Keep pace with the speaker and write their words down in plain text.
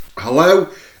Hello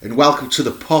and welcome to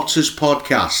the Potters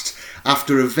podcast.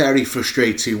 After a very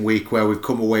frustrating week where we've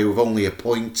come away with only a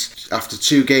point after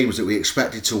two games that we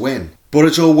expected to win. But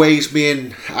as always, me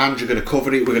and Ange are going to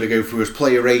cover it. We're going to go through his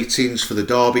player ratings for the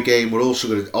Derby game. We're also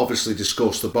going to obviously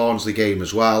discuss the Barnsley game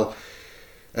as well.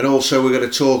 And also we're going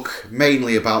to talk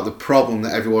mainly about the problem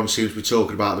that everyone seems to be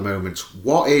talking about at the moment.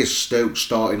 What is Stoke's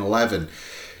starting 11?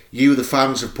 You, the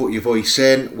fans, have put your voice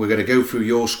in. We're going to go through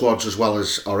your squads as well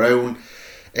as our own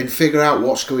and figure out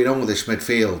what's going on with this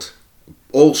midfield.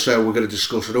 Also, we're going to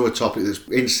discuss another topic that's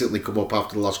instantly come up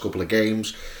after the last couple of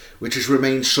games, which has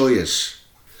remained Sawyers.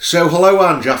 So, hello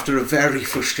Ange, after a very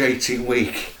frustrating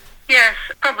week. Yes,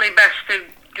 probably best to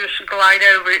just glide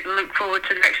over it and look forward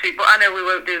to next week, but I know we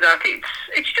won't do that.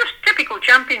 It's just typical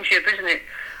Championship, isn't it?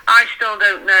 I still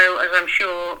don't know, as I'm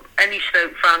sure any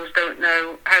Stoke fans don't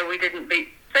know, how we didn't beat,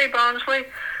 say, Barnsley.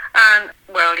 And,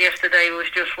 well, yesterday was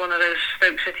just one of those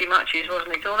Stoke City matches,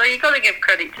 wasn't it? Although you've got to give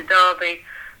credit to Derby.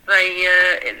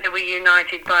 They were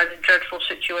united by the dreadful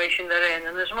situation they're in.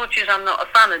 And as much as I'm not a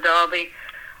fan of Derby,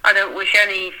 I don't wish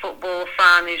any football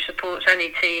fan who supports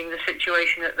any team the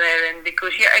situation that they're in,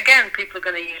 because yet again people are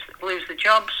going to lose the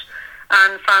jobs,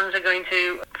 and fans are going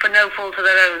to, for no fault of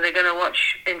their own, they're going to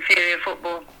watch inferior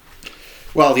football.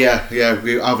 Well, yeah,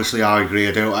 obviously I agree.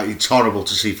 It's horrible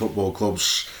to see football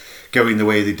clubs going the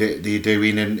way they're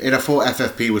doing, and I thought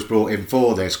FFP was brought in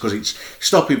for this because it's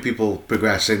stopping people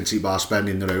progressing by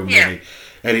spending their own money.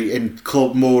 And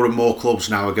more and more clubs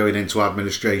now are going into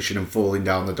administration and falling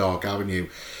down the dark avenue.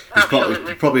 It's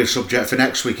probably a subject for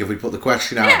next week if we put the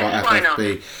question out about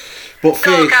FFP. Not? But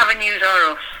dark avenues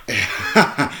are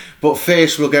us. But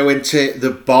first we'll go into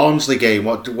the Barnsley game.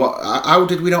 How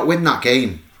did we not win that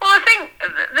game? Well, I think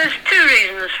there's two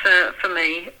reasons for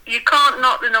me. You can't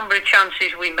knock the number of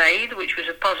chances we made, which was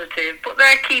a positive, but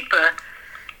their keeper,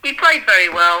 he played very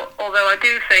well, although I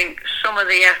do think some of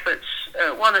the efforts,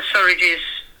 one of Surridge's,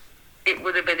 it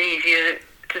would have been easier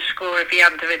to score if he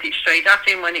hadn't have hit it straight at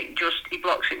him when he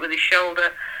blocks it with his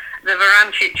shoulder. The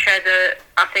Varancic header,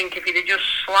 I think if he'd have just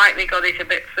slightly got it a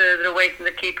bit further away from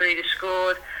the keeper, he'd have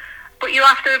scored. But you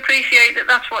have to appreciate that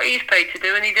that's what he's paid to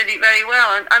do, and he did it very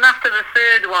well. And after the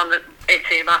third one that hit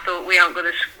him, I thought we aren't going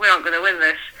to win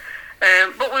this.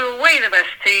 But we were way the best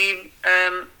team.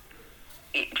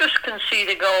 You just concede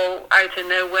a goal out of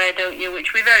nowhere, don't you?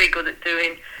 Which we're very good at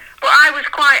doing. But I was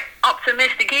quite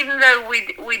optimistic, even though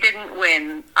we didn't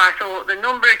win. I thought the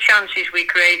number of chances we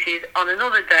created on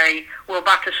another day will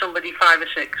batter somebody 5 or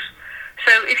 6.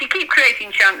 So if you keep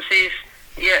creating chances,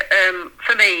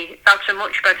 for me, that's a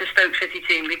much better Stoke City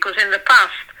team, because in the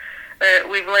past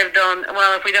we've lived on,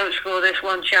 well, if we don't score this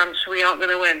one chance, we aren't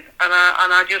going to win. And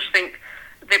I just think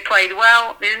they played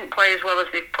well. They didn't play as well as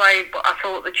they've played, but I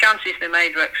thought the chances they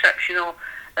made were exceptional.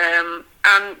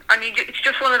 It's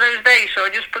just one of those days, so I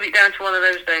just put it down to one of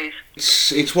those days.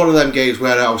 It's one of them games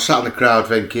where I was sat in the crowd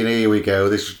thinking, here we go,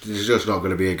 this is just not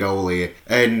going to be a goal here.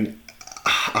 And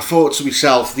I thought to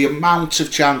myself, the amount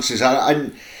of chances,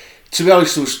 and to be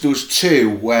honest, there was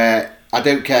two where I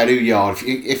don't care who you are.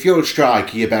 If you're a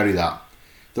striker, you bury that.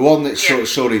 The one that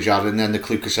Surridge had, and then the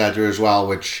Klukas header as well,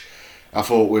 which I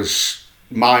thought was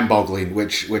mind-boggling,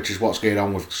 which is what's going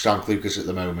on with Sam Klukas at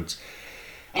the moment.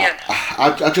 Yeah.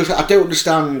 I don't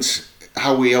understand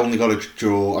how we only got a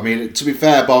draw. I mean, to be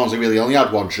fair, Barnsley really only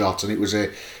had one shot, and it was a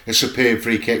superb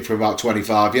free kick from about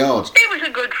 25 yards. It was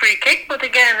a good free kick, but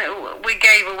again, we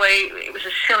gave away, it was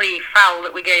a silly foul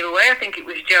that we gave away. I think it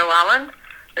was Joe Allen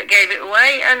that gave it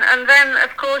away. And then,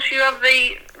 of course, you have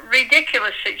the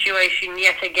ridiculous situation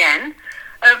yet again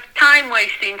of time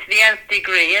wasting to the nth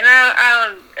degree. And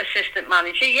our assistant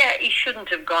manager, he shouldn't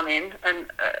have gone in and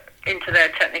into their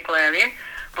technical area.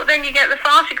 But then you get the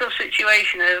farcical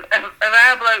situation of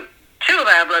our bloke, two of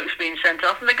our blokes being sent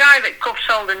off, and the guy that cuffs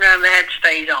Holden round the head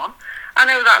stays on. I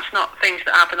know that's not things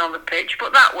that happen on the pitch,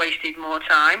 but that wasted more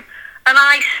time. And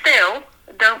I still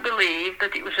don't believe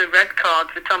that it was a red card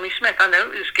for Tommy Smith. I know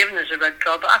it was given as a red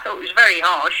card, but I thought it was very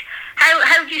harsh.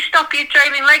 How do you stop your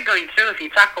trailing leg going through if you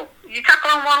tackle? You tackle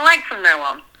on one leg from now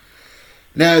on.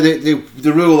 No,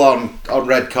 the rule on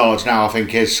red cards now, I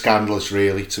think, is scandalous,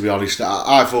 really, to be honest.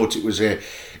 I thought it was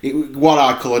what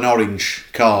I call an orange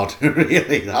card,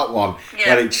 really, that one.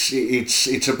 Yeah. Where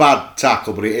it's a bad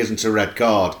tackle, but it isn't a red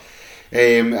card.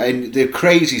 And the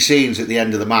crazy scenes at the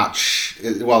end of the match,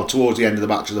 well, towards the end of the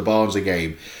match of the Barnsley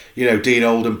game, you know, Dean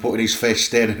Oldham putting his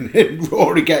fist in and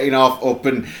Rory getting up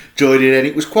and joining in.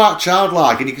 It was quite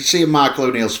childlike, and you could see in Michael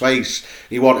O'Neill's face,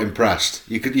 he wasn't impressed.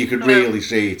 You could really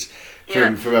see it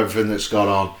from everything that's gone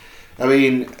on. I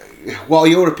mean, what are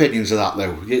your opinions of that,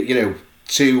 though? You know,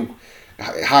 two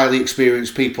highly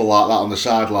experienced people like that on the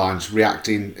sidelines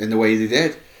reacting in the way they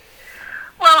did.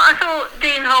 Well, I thought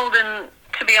Dean Holden,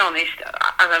 to be honest,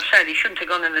 as I've said, he shouldn't have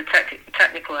gone in the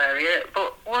technical area,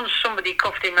 but once somebody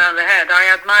cuffed him round the head,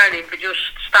 I admired him for just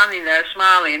standing there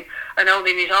smiling and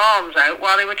holding his arms out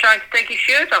while they were trying to take his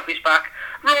shirt off his back.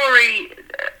 Rory,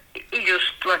 he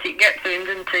just let it get to him,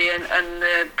 didn't he,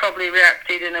 and probably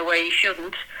reacted in a way he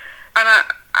shouldn't. And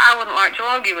I wouldn't like to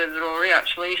argue with Rory,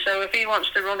 actually, so if he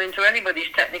wants to run into anybody's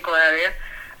technical area,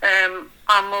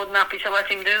 I'm more than happy to let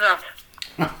him do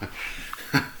that.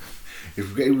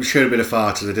 It should have been a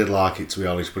fart, and I did like it, to be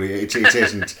honest, but it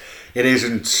isn't. It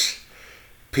isn't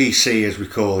PC, as we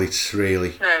call it,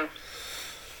 really. No.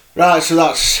 Right, so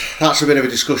that's a bit of a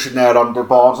discussion there on the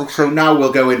Barnsley. So now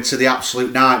we'll go into the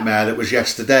absolute nightmare that was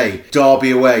yesterday.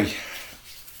 Derby away.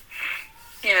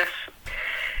 Yes.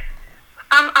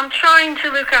 I'm trying to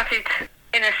look at it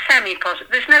in a semi-positive.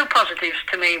 There's no positives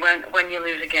to me when you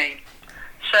lose a game.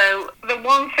 So the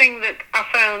one thing that I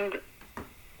found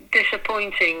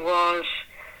disappointing was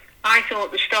I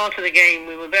thought the start of the game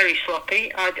we were very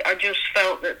sloppy. I just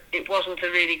felt that it wasn't a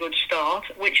really good start,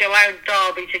 which allowed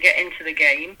Derby to get into the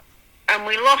game, and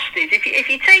we lost it. If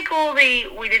you take all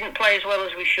we didn't play as well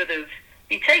as we should have,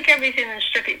 you take everything and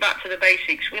strip it back to the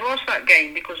basics, we lost that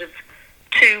game because of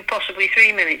 2, possibly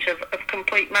 3 minutes of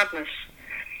complete madness.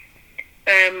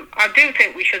 I do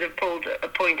think we should have pulled a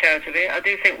point out of it. I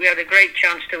do think we had a great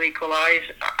chance to equalise.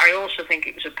 I also think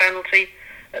it was a penalty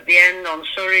at the end on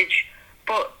Surridge,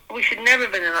 but we should never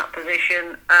have been in that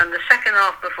position, and the second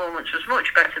half performance was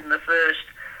much better than the first,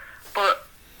 but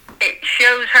it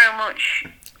shows how much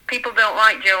people don't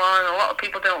like Joe Allen. A lot of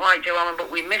people don't like Joe Allen,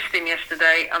 but we missed him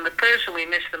yesterday, and the person we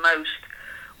missed the most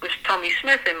was Tommy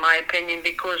Smith, in my opinion,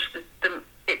 because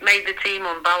it made the team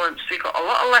unbalanced. We got a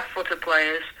lot of left-footed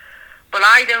players, but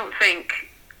I don't think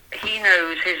he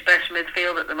knows his best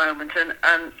midfield at the moment,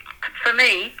 and for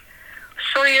me,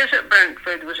 Sawyers at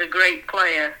Brentford was a great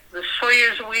player. The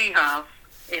Sawyers we have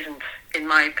isn't, in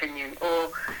my opinion, or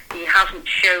he hasn't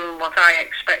shown what I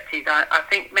expected. I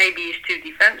think maybe he's too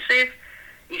defensive,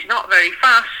 he's not very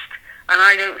fast, and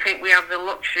I don't think we have the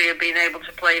luxury of being able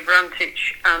to play Brantic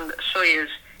and Sawyers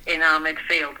in our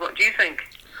midfield. What do you think?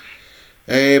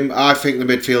 I think the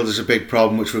midfield is a big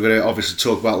problem, which we're going to obviously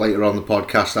talk about later on the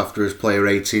podcast after his player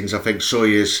ratings. I think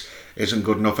Sawyers isn't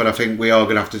good enough, and I think we are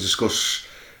going to have to discuss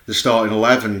the starting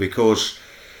 11 because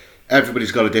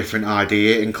everybody's got a different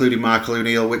idea, including Michael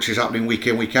O'Neill, which is happening week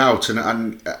in, week out, and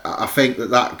I think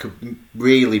that could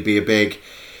really be a big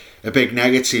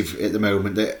negative at the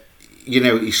moment. That, you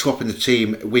know, he's swapping the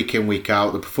team week in, week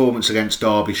out. The performance against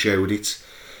Derby showed it.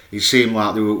 It seemed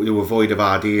like they were void of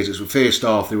ideas. It was the first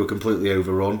half they were completely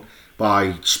overrun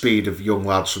by speed of young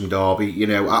lads from Derby. You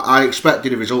know, I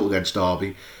expected a result against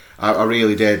Derby. I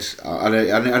really did. I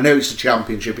know it's the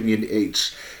Championship and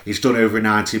it's done over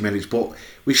 90 minutes, but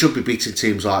we should be beating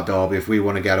teams like Derby if we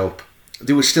want to get up.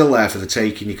 They were still there for the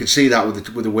taking. You could see that with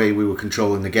the way we were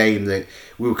controlling the game. That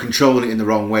we were controlling it in the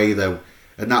wrong way, though,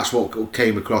 and that's what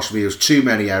came across me. There was too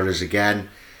many errors again,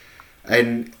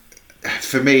 and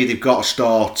for me, he's got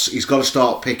to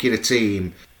start picking a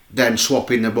team, then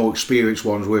swapping the more experienced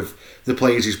ones with the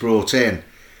players he's brought in.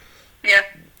 Yeah.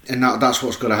 And that's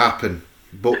what's going to happen.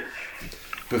 But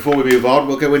before we move on,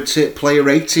 we'll go into player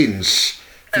ratings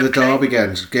for the Derby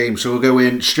game. So we'll go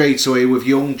in straight away with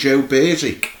young Joe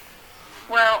Basic.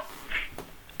 Well,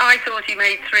 I thought he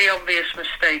made 3 obvious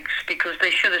mistakes because they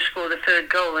should have scored a third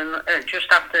goal, and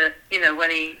just after,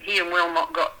 when he and Wilmot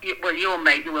your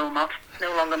mate Wilmot,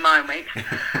 no longer my mate,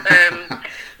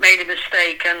 made a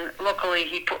mistake, and luckily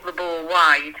he put the ball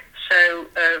wide. So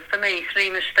for me, 3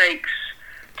 mistakes,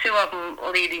 2 of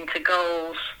them leading to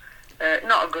goals.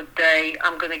 Not a good day.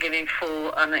 I'm going to give him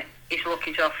 4, and he's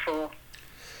lucky to have 4.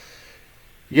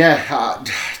 Yeah,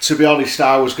 to be honest,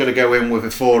 I was going to go in with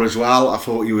a 4 as well. I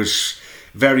thought he was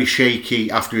very shaky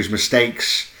after his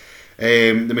mistakes.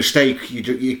 The mistake,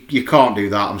 you can't do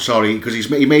that. I'm sorry, because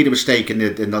he made a mistake in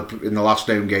the last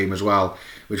home game as well,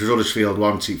 which was Huddersfield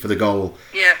wanting for the goal.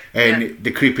 Yeah. And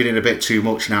they're creeping in a bit too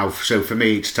much now. So for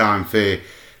me, it's time for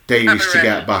Davies to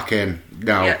get back in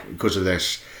now because of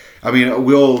this. I mean,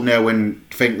 we all know and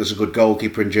think there's a good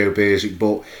goalkeeper in Joe Basic,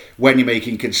 but when you're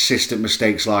making consistent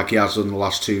mistakes like he has done in the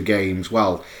last 2 games,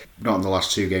 well, not in the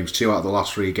last 2 games, 2 out of the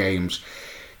last 3 games,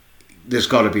 there's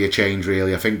got to be a change,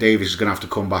 really. I think Davies is going to have to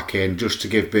come back in just to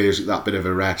give Basic that bit of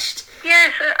a rest.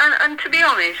 Yes, and to be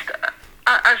honest,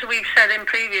 as we've said in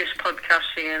previous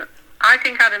podcasts, Ian, I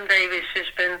think Adam Davies has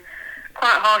been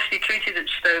quite harshly treated at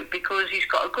Stoke because he's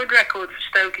got a good record for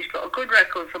Stoke, he's got a good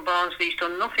record for Barnsley, he's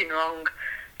done nothing wrong.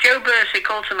 Joe Bursick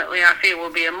ultimately, I feel,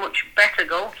 will be a much better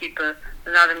goalkeeper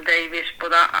than Adam Davis,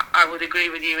 but I would agree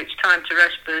with you. It's time to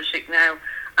rest Bursick now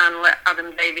and let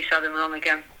Adam Davis have him run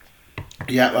again.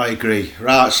 Yeah, I agree.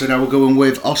 Right, so now we're going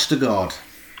with Ostergaard.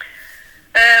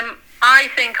 I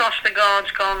think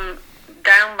Ostergaard's gone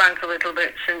down bank a little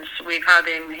bit since we've had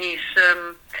him. He's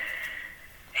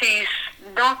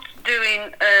not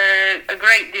doing a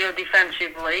great deal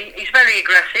defensively. He's very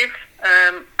aggressive,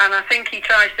 and I think he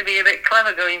tries to be a bit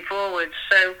clever going forward.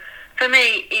 So for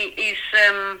me, he's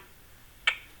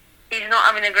not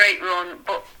having a great run,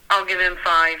 but I'll give him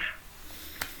 5.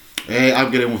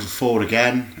 I'm going with a 4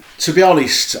 again. To be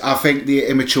honest, I think the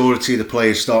immaturity of the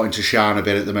players is starting to shine a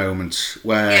bit at the moment.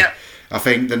 Where I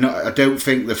think they're not. I don't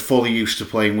think they're fully used to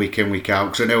playing week in, week out.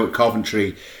 Because I know at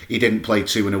Coventry he didn't play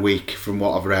 2 in a week. From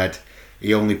what I've read,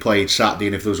 he only played Saturday,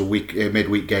 and if there was a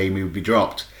midweek game, he would be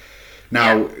dropped.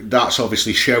 Now that's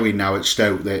obviously showing now at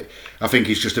Stoke that I think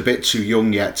he's just a bit too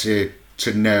young yet to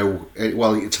know.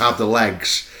 Well, to have the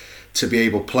legs to be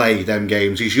able to play them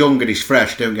games. He's young and he's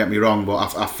fresh, don't get me wrong,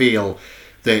 but I feel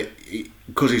that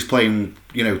because he's playing,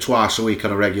 twice a week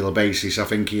on a regular basis, I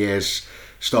think he is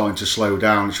starting to slow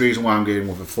down. It's the reason why I'm going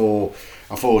with a 4.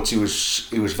 I thought he was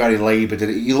very laboured.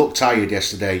 He looked tired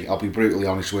yesterday, I'll be brutally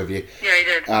honest with you. Yeah, he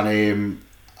did.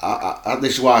 And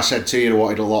this is why I said to you I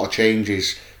wanted a lot of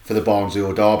changes for the Barnsley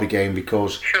or Derby game,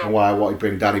 because and why I wanted to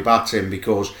bring Danny Batt in,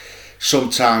 because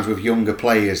sometimes with younger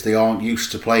players, they aren't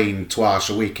used to playing twice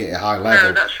a week at a high level.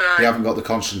 No, that's right. They haven't got the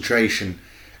concentration,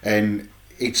 and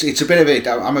it's a bit of it.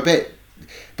 I'm a bit,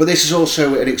 but this is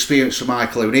also an experience for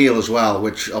Michael O'Neill as well,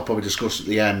 which I'll probably discuss at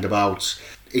the end about.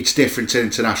 It's different in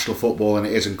international football than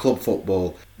it is in club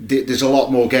football. There's a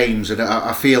lot more games, and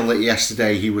I feel that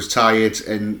yesterday he was tired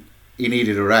and he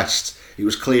needed a rest. It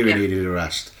was clear he needed a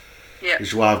rest. Yeah. Which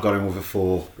is why I've got him with a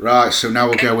 4. Right, so now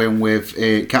we'll go in with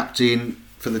captain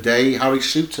for the day, Harry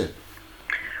Suter.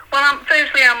 Well,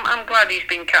 firstly, I'm glad he's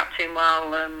been captain while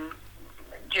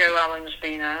Joe Allen's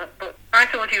been out, but I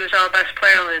thought he was our best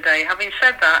player on the day. Having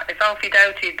said that, if Alfie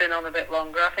Doughty had been on a bit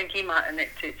longer, I think he might have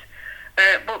nicked it.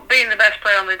 But being the best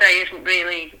player on the day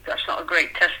that's not a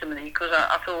great testimony, because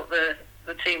I thought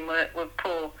the team were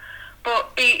poor. But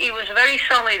he was very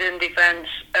solid in defence.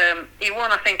 He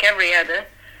won, I think, every header.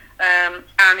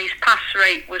 And his pass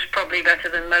rate was probably better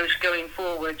than most going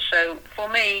forward. So for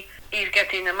me, he's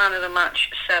getting a man of the match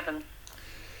 7.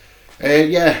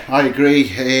 Yeah, I agree.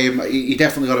 He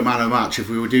definitely got a man of the match. If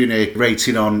we were doing a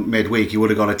rating on midweek, he would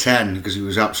have got a 10 because he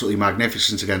was absolutely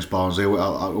magnificent against Barnsley. I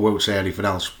won't say anything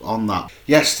else on that.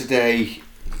 Yesterday,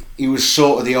 he was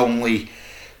sort of the only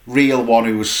real one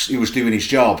who was doing his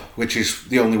job, which is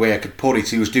the only way I could put it.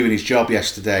 He was doing his job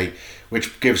yesterday,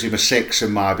 which gives him a 6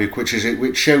 in my book, which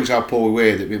shows how poor we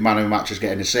were that the man of the match is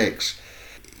getting a 6.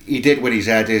 He did win his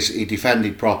headers, he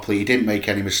defended properly, he didn't make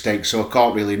any mistakes, so I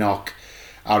can't really knock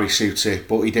Harry Suter,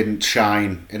 but he didn't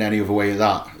shine in any other way of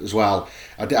that as well.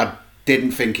 I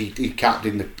didn't think he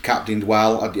captained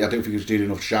well. I don't think he was doing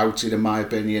enough shouting, in my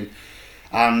opinion.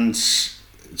 And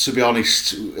to be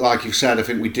honest, like you've said, I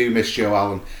think we do miss Joe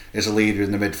Allen as a leader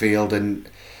in the midfield, and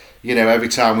every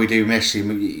time we do miss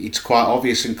him, it's quite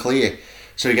obvious and clear.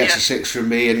 So he gets a 6 from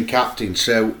me and captain.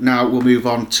 So now we'll move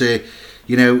on to,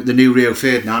 the new Rio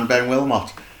Ferdinand, Ben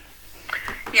Wilmot.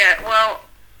 Yeah, well,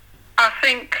 I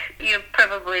think you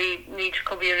probably need to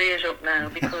cover your ears up now,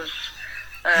 because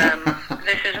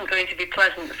this isn't going to be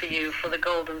pleasant for you for the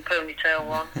golden ponytail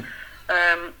one.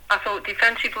 I thought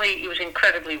defensively he was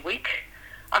incredibly weak.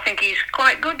 I think he's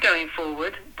quite good going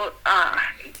forward, but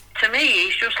to me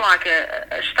he's just like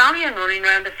a stallion running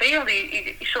around the field.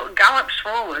 He sort of gallops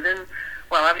forward, and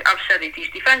I've said it, he's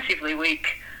defensively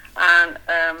weak, and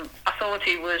I thought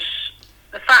he was,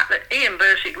 the fact that he and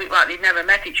Bursick looked like they'd never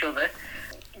met each other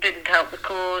didn't help the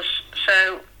cause,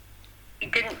 so he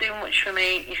didn't do much for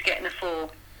me. He's getting a 4.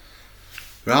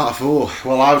 Right, a 4.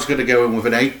 Well, I was going to go in with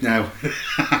an 8 now.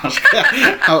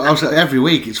 I was every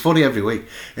week. It's funny every week.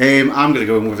 I'm going to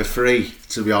go in with a 3,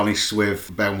 to be honest,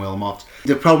 with Ben Wilmot.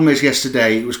 The problem is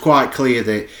yesterday it was quite clear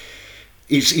that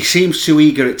he seems too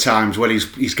eager at times when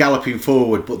he's galloping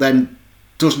forward, but then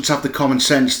doesn't have the common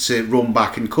sense to run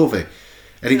back and cover.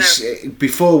 And it's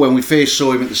before, when we first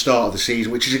saw him at the start of the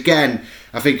season, which is again,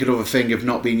 I think, another thing of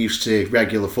not being used to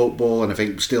regular football, and I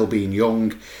think still being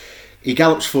young. He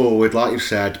gallops forward, like you've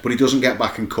said, but he doesn't get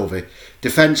back and cover.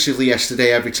 Defensively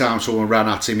yesterday, every time someone ran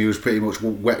at him, he was pretty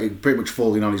much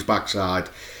falling on his backside.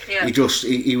 Yeah.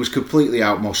 He was completely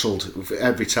outmuscled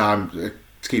every time the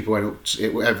keeper went up.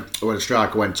 When a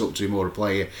striker went up to him or a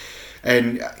player,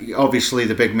 and obviously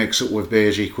the big mix-up with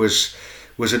Bergic was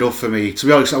enough for me. To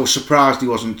be honest, I was surprised he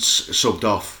wasn't subbed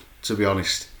off, to be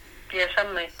honest. Yes,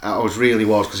 haven't we? I really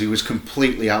was, because he was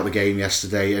completely out of the game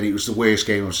yesterday, and it was the worst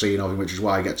game I've seen of him, which is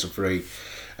why he gets a free.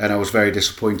 And I was very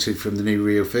disappointed from the new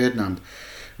Rio Ferdinand.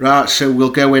 Right, so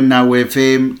we'll go in now with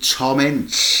Tom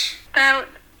Ince. Now,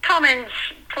 Tom Ince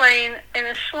playing in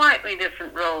a slightly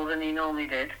different role than he normally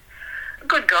did.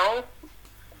 Good goal.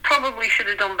 Probably should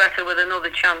have done better with another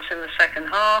chance in the second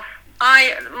half.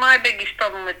 My biggest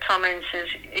problem with Tom Ince is,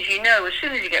 as you know, as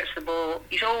soon as he gets the ball,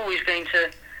 he's always going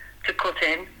to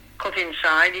cut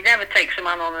inside. He never takes a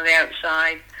man on the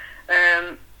outside.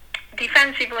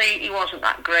 Defensively, he wasn't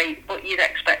that great, but you'd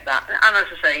expect that. And as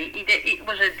I say, it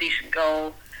was a decent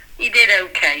goal. He did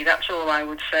okay, that's all I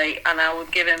would say, and I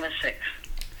would give him a 6.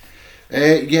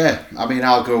 Yeah, I mean,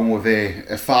 I'll go in with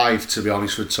a 5, to be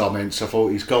honest, with Tom Ince. I thought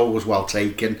his goal was well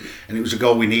taken, and it was a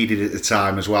goal we needed at the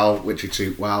time as well, which he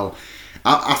took well.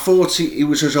 I thought he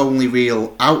was his only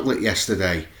real outlet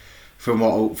yesterday, from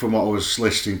what I was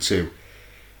listening to.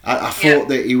 I thought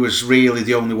that he was really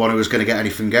the only one who was going to get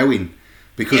anything going,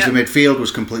 because the midfield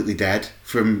was completely dead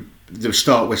from the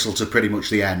start whistle to pretty much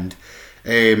the end.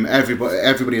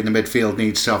 Everybody in the midfield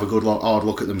needs to have a good hard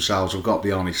look at themselves, I've got to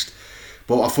be honest.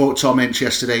 But I thought Tom Ince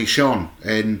yesterday shone,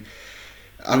 and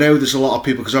I know there's a lot of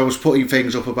people, because I was putting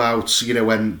things up about, you know,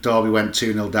 when Derby went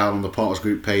 2-0 down on the Potters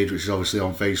Group page, which is obviously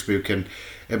on Facebook,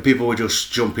 and people were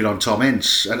just jumping on Tom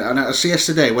Ince. And I see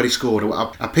yesterday when he scored,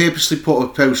 I purposely put a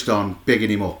post on bigging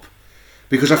him up,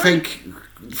 because I think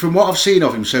from what I've seen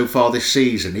of him so far this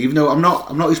season, even though I'm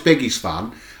not his biggest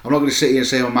fan, I'm not going to sit here and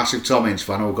say I'm a massive Tom Ince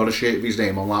fan, I've got a shirt of his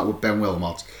name on like with Ben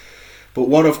Wilmot. But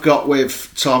what I've got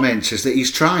with Tom Ince is that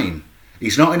he's trying.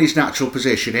 He's not in his natural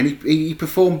position, and he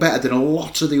performed better than a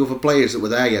lot of the other players that were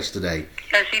there yesterday.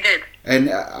 Yes, he did. And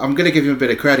I'm going to give him a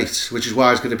bit of credit, which is why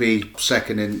he's going to be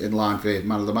second in line for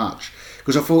man of the match,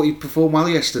 because I thought he performed well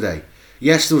yesterday.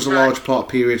 Yes, there was a large part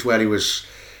of periods where he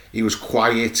was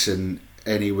quiet and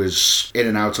he was in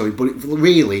and out of it, but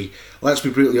really, let's be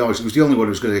brutally honest, he was the only one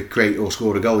who was going to create or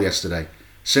score a goal yesterday.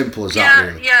 Simple as that,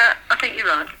 really. Yeah, I think you're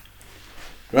right.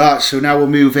 Right, so now we'll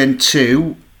move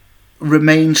into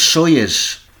Romain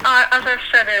Sawyers. As I've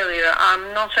said earlier,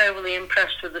 I'm not overly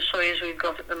impressed with the Sawyers we've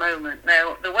got at the moment.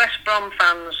 Now, the West Brom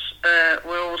fans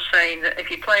were all saying that if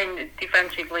you're playing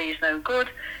defensively, he's no good.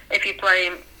 If you play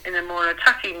him in a more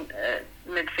attacking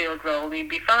midfield role, he'd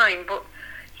be fine. But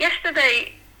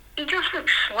yesterday, he just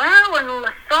looked slow and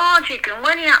lethargic, and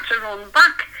when he had to run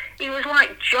back, he was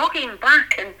like jogging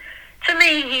back. And to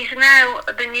me, he's now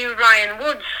the new Ryan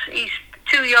Woods. He's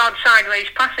 2-yard sideways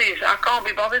passes. I can't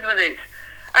be bothered with it.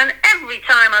 And every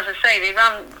time, as I say, they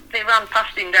ran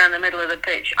past him down the middle of the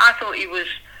pitch. I thought he was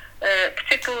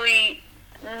particularly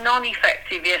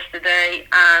non-effective yesterday,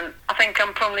 and I think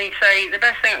I'm probably say the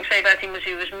best thing I can say about him was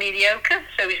he was mediocre.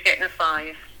 So he's getting a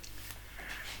 5.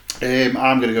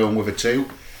 I'm going to go in with a 2.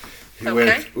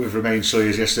 Okay. With Romain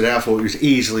Sawyers yesterday, I thought he was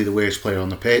easily the worst player on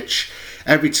the pitch.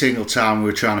 Every single time we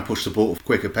were trying to push the ball at a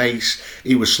quicker pace,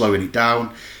 he was slowing it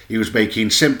down. He was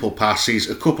making simple passes.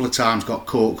 A couple of times got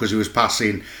caught because he was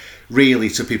passing really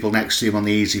to people next to him on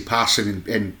the easy pass,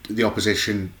 and the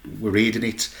opposition were reading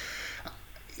it.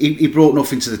 He brought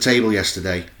nothing to the table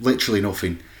yesterday, literally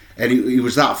nothing. And he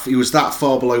was that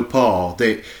far below par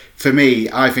that, for me,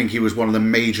 I think he was one of the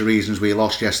major reasons we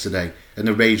lost yesterday, and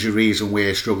the major reason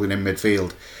we're struggling in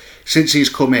midfield. Since he's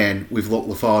come in, we've looked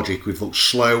lethargic, we've looked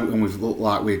slow, and we've looked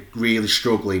like we're really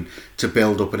struggling to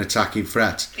build up an attacking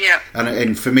threat. Yeah.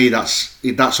 And for me,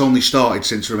 that's only started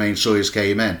since Romain Sawyers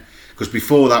came in, because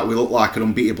before that we looked like an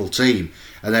unbeatable team,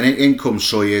 and then in comes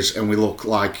Sawyers, and we look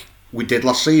like we did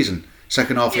last season,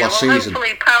 second half of last season.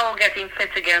 Hopefully Powell getting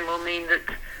fit again will mean that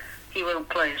he won't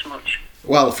play as much.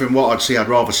 Well, from what I'd see, I'd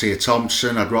rather see a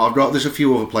Thompson. I'd rather, there's a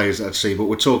few other players that I'd see, but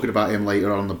we're talking about him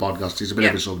later on the podcast. He's a bit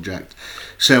of a subject.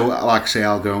 So, like I say,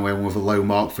 I'll go in with a low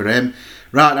mark for him.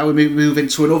 Right, now we move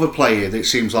into another player that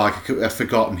seems like a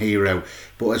forgotten hero,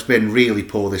 but has been really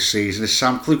poor this season, is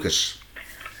Sam Clucas.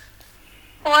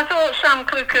 Well, I thought Sam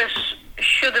Clucas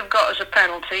should have got us a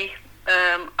penalty.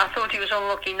 I thought he was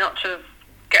unlucky not to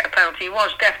get a penalty. He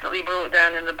was definitely brought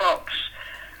down in the box.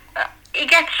 He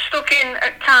gets stuck in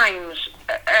at times.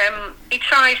 He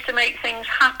tries to make things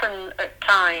happen at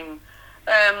times.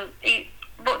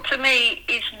 But to me,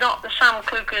 he's not the Sam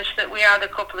Clucas that we had a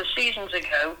couple of seasons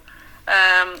ago.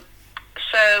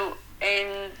 So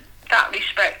in that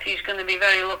respect, he's going to be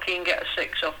very lucky and get a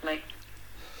 6 off me.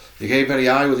 You get very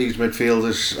high with these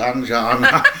midfielders, Ange.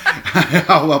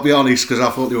 I'll be honest, because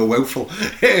I thought they were woeful.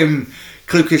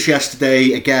 Clucas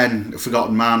yesterday, again, a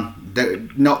forgotten man.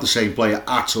 Not the same player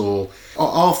at all.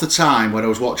 Half the time when I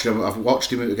was watching him, I've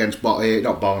watched him against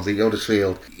not Barnsley,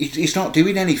 Huddersfield. He's not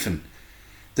doing anything.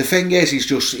 The thing is,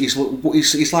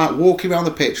 he's like walking around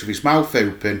the pitch with his mouth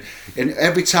open, and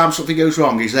every time something goes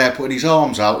wrong, he's there putting his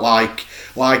arms out like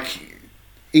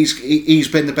he's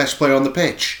been the best player on the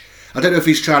pitch. I don't know if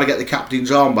he's trying to get the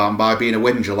captain's armband by being a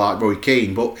whinger like Roy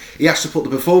Keane, but he has to put the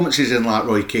performances in like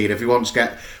Roy Keane if he wants to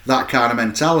get that kind of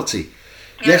mentality.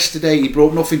 Yeah. Yesterday, he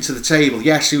brought nothing to the table.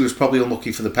 Yes, he was probably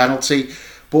unlucky for the penalty,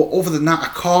 but other than that,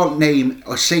 I can't name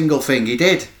a single thing he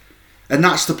did. And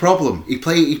that's the problem. He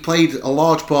played a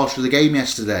large portion of the game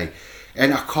yesterday,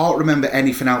 and I can't remember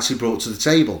anything else he brought to the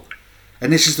table.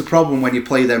 And this is the problem when you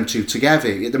play them two together.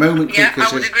 At the moment, yeah, I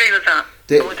would agree with that.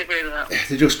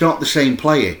 They're just not the same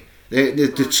player. They're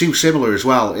too similar as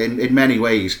well in many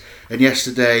ways. And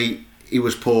yesterday, he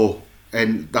was poor,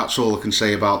 and that's all I can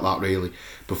say about that really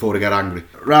before I get angry.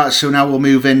 Right, so now we'll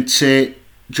move into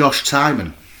Josh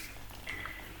Tymon.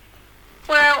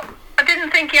 Well, I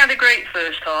didn't think he had a great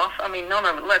first half. I mean,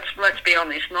 let's be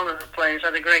honest, none of the players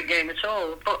had a great game at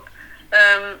all. But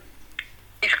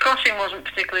his crossing wasn't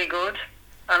particularly good,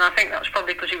 and I think that was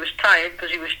probably because he was tired, because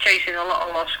he was chasing a lot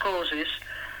of lost causes.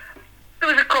 There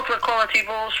was a couple of quality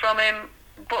balls from him,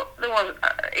 but there was,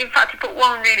 in fact, he put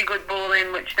one really good ball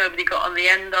in, which nobody got on the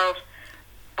end of.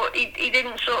 But he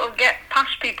didn't sort of get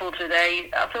past people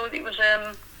today. I thought it was,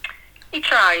 he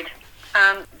tried.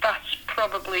 And that's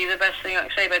probably the best thing I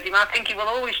can say about him. I think he will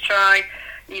always try.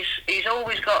 He's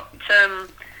always got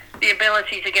the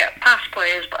ability to get past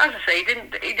players. But as I say,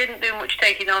 he didn't do much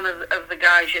taking on of the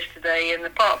guys yesterday. And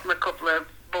apart from a couple of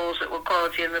balls that were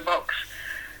quality in the box,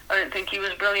 I didn't think he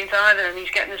was brilliant either. And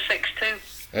he's getting a 6 too.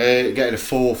 Getting a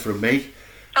 4 from me.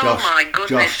 My goodness.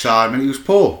 Josh Tymon. He was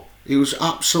poor. He was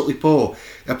absolutely poor.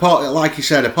 Like you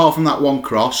said, apart from that one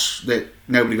cross that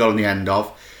nobody got on the end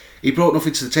of, he brought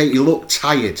nothing to the table. He looked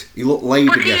tired. He looked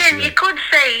laboured yesterday. You could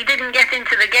say he didn't get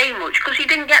into the game much because he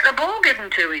didn't get the ball given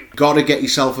to him. Got to get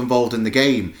yourself involved in the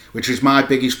game, which is my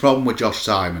biggest problem with Josh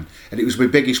Tymon, and it was my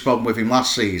biggest problem with him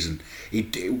last season.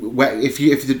 If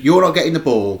you're not getting the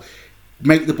ball,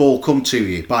 make the ball come to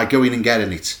you by going and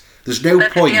getting it. There's no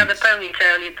point. If he had a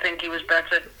ponytail, you'd think he was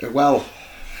better. Well,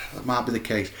 that might be the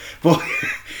case. But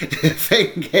the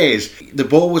thing is, the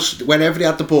ball was, whenever he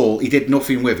had the ball, he did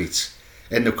nothing with it.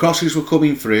 And the crosses were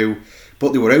coming through,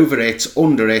 but they were over it,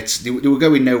 under it, they were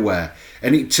going nowhere.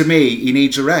 And to me, he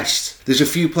needs a rest. There's a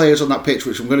few players on that pitch,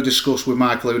 which I'm going to discuss with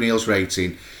Michael O'Neill's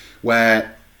rating,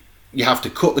 where you have to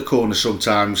cut the corner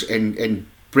sometimes and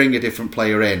bring a different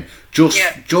player in,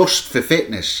 just for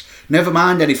fitness. Never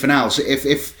mind anything else.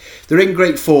 If they're in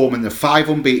great form and they're 5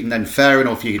 unbeaten, then fair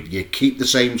enough, you keep the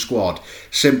same squad.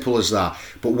 Simple as that.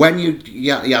 But when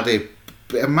you had a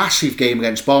massive game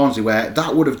against Barnsley where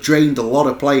that would have drained a lot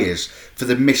of players for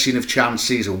the missing of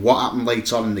chances and what happened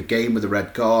late on in the game with the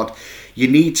red card. You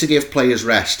need to give players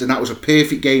rest, and that was a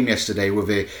perfect game yesterday with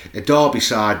a Derby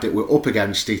side that were up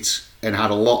against it and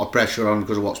had a lot of pressure on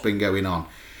because of what's been going on.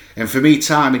 And for me,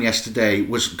 Tymon yesterday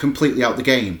was completely out the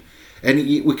game. And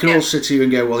we can all sit here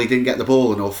and go, well, he didn't get the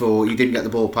ball enough, or he didn't get the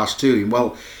ball passed to him.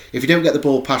 Well, if you don't get the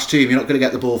ball passed to him, you're not going to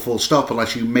get the ball full stop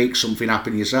unless you make something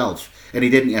happen yourself. And he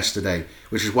didn't yesterday,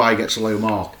 which is why he gets a low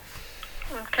mark.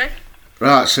 Okay.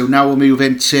 Right, so now we'll move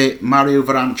into Mario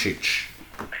Vrancic.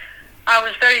 I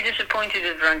was very disappointed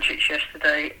with Vrancic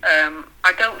yesterday.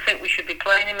 I don't think we should be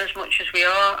playing him as much as we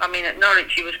are. I mean, at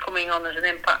Norwich he was coming on as an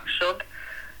impact sub.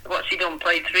 What's he done?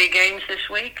 Played 3 games this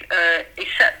week. His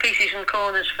set pieces and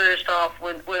corners first half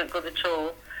weren't good at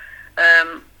all.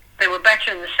 They were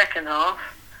better in the second half.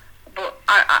 But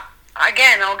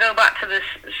I'll go back to this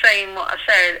saying what I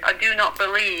said. I do not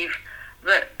believe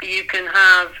that you can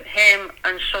have him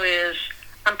and Sawyers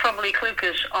and probably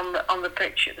Klukas on the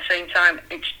pitch at the same time.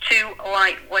 It's too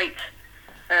lightweight.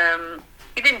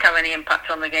 He didn't have any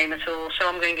impact on the game at all, so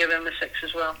I'm going to give him a 6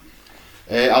 as well.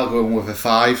 I'll go in with a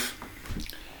 5.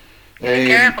 Be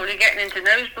careful, you're getting into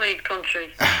nosebleed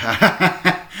country.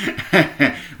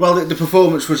 Well, the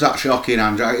performance was that shocking,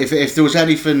 Andrew. If there was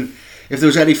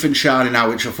anything shining out,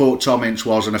 which I thought Tom Ince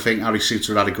was, and I think Harry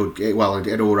Suter had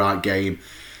an alright game.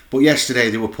 But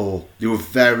yesterday they were poor. They were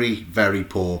very, very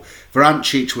poor.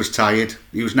 Vrancic was tired.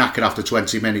 He was knackered after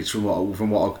 20 minutes from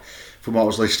what I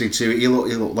was listening to. He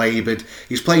looked laboured.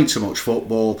 He's playing too much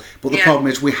football. But the problem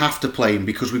is we have to play him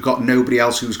because we've got nobody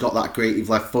else who's got that creative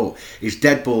left foot. His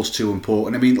dead ball's too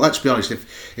important. I mean, let's be honest.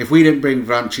 If we didn't bring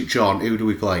Vrancic on, who do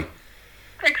we play?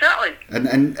 Exactly.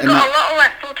 And got a lot of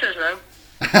left footers though.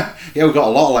 Yeah, we've got a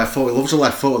lot of left foot. He loves a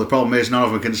left foot. The problem is none of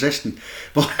them are consistent.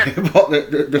 But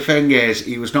the thing is,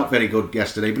 he was not very good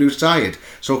yesterday, but he was tired,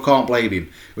 so I can't blame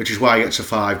him. Which is why he gets a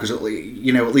 5, because at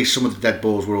least some of the dead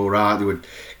balls were all right. They were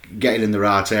getting in the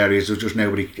right areas. There was just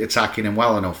nobody attacking him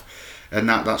well enough, and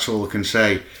that's all I can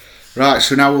say. Right,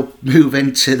 so now we'll move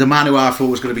into the man who I thought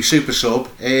was going to be super sub,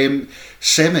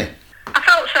 Simi. I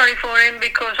felt sorry for him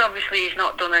because obviously he's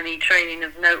not done any training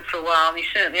of note for a while, and he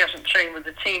certainly hasn't trained with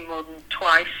the team more than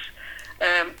twice.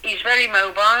 He's very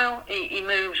mobile, he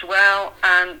moves well,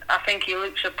 and I think he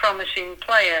looks a promising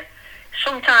player.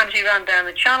 Sometimes he ran down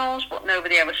the channels, but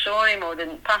nobody ever saw him or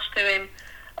didn't pass to him,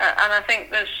 and I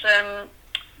think there's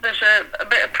a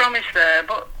bit of promise there.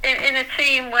 But in a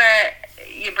team where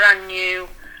you're brand new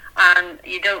and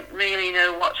you don't really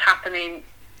know what's happening,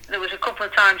 there was a couple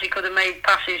of times he could have made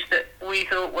passes that we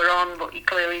thought were on, but he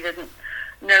clearly didn't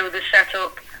know the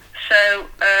setup. So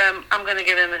I'm going to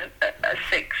give him a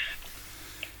 6.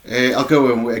 I'll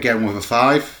go again with a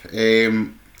 5.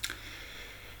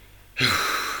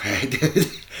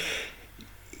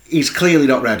 He's clearly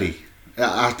not ready.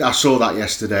 I saw that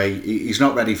yesterday. He's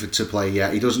not ready to play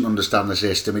yet. He doesn't understand the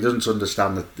system. He doesn't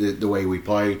understand the way we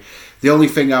play. The only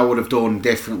thing I would have done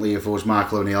differently if it was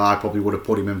Michael O'Neill, I probably would have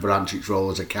put him in Vrancic's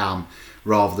role as a cam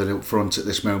rather than up front at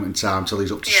this moment in time till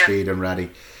he's up to speed and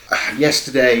ready.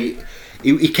 Yesterday,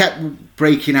 he kept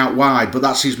breaking out wide, but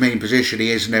that's his main position. He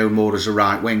is known more as a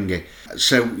right winger.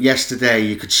 So yesterday,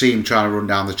 you could see him trying to run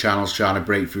down the channels, trying to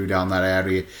break through down that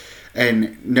area.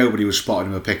 And nobody was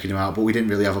spotting him or picking him out, but we didn't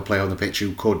really have a player on the pitch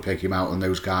who could pick him out on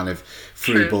those kind of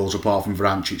through balls, apart from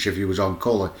Vrancic if he was on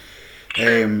colour.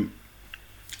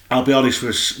 I'll be honest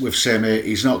with Simi,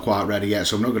 he's not quite ready yet,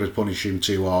 so I'm not going to punish him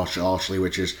too harshly,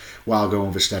 which is why I'll go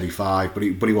with a steady 5. But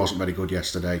he wasn't very good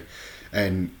yesterday,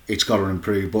 and it's got to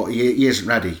improve. But he isn't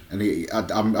ready, and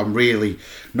I'm really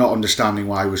not understanding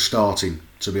why he was starting,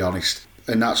 to be honest.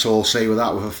 And that's all I'll say with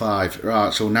that, with a 5.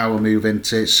 Right, so now we'll move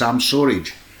into Sam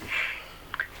Surridge.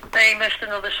 He missed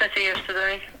another City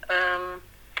yesterday.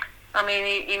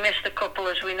 He missed a couple,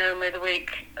 as we know,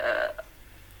 midweek.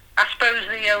 I suppose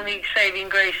the only saving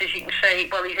grace is you can say,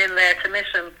 well, he's in there to miss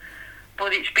them.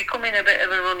 But it's becoming a bit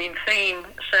of a running theme.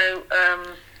 So,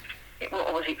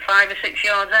 what was it, 5 or 6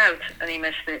 yards out, and he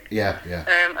missed it. Yeah.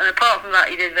 And apart from that,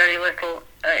 he did very little.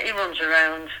 He runs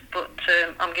around, but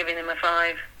I'm giving him a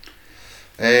 5.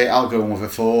 I'll go on with a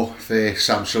 4 for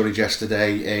Sam Surridge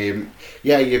yesterday.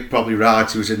 You're probably right.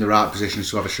 He was in the right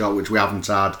positions to have a shot, which we haven't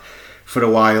had for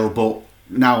a while. But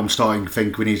now I'm starting to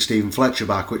think we need Stephen Fletcher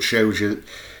back, which shows you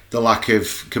the lack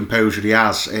of composure he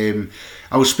has. I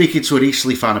was speaking to an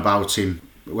Eastleigh fan about him.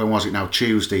 When was it now?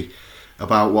 Tuesday.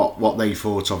 About what they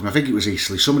thought of him. I think it was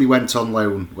Eastleigh. Somebody went on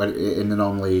loan in the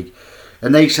non-league,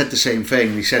 and they said the same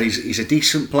thing. They said he's a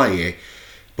decent player,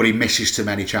 but he misses too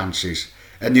many chances.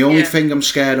 And the only thing I'm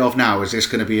scared of now is this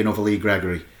going to be another Lee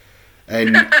Gregory.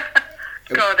 And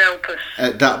God help us.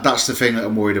 That's the thing that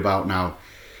I'm worried about now.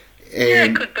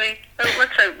 It could be.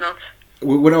 Let's hope not.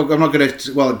 I'm not going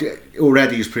to. Well,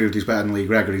 already he's proved he's better than Lee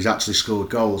Gregory. He's actually scored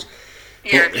goals.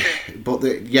 Yeah, true. But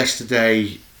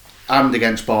yesterday and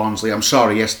against Barnsley, I'm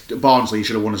sorry, Barnsley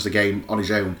should have won us the game on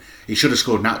his own. He should have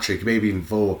scored an hat-trick, maybe even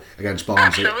 4 against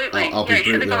Barnsley. Absolutely. I'll be he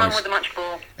should have gone honest. on with the match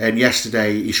ball. And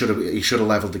yesterday he should have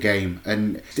levelled the game.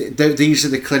 And these are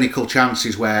the clinical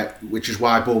chances which is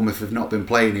why Bournemouth have not been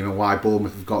playing him and why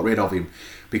Bournemouth have got rid of him,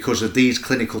 because of these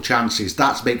clinical chances.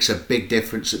 That makes a big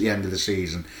difference at the end of the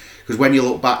season. Because when you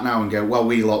look back now and go, well,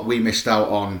 we missed out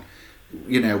on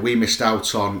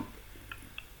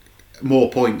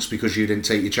more points because you didn't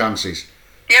take your chances.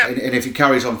 Yeah. And if it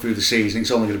carries on through the season,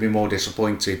 it's only going to be more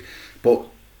disappointing. But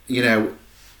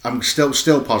I'm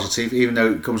still positive, even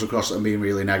though it comes across that I'm being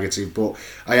really negative. But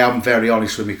I am very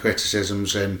honest with my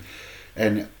criticisms, and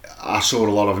I saw a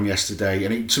lot of them yesterday.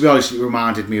 And to be honest, it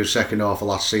reminded me of second half of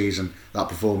last season, that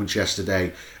performance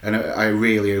yesterday. And I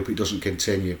really hope it doesn't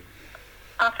continue.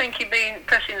 I think you've been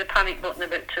pressing the panic button a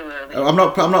bit too early. I'm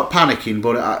not panicking,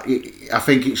 but I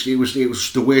think it was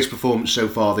the worst performance so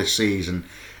far this season,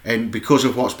 and because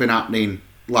of what's been happening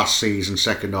last season,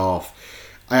 second half,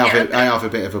 I have a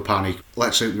bit of a panic.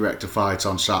 Let's hope we rectify it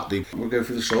on Saturday. We'll go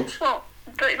through the subs. Well,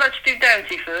 let's do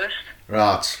Doughty first.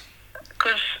 Right.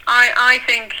 Because I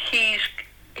think he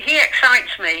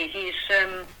excites me.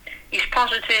 He's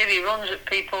positive. He runs at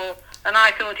people. And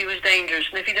I thought he was dangerous.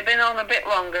 And if he'd have been on a bit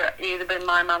longer, he'd have been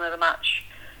my man of the match.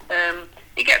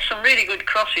 He gets some really good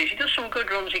crosses. He does some good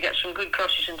runs. He gets some good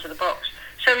crosses into the box.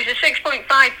 So he's a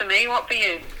 6.5 for me. What for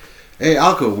you?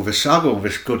 I'll go with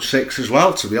a good 6 as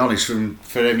well, to be honest,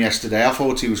 for him yesterday. I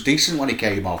thought he was decent when he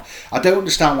came off. I don't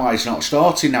understand why he's not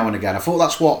starting now and again. I thought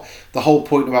that's what the whole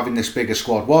point of having this bigger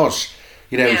squad was.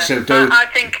 So I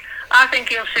think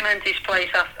he'll cement his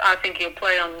place. I think he'll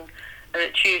play on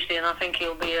Tuesday, and I think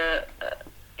he'll be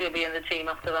in the team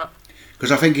after that.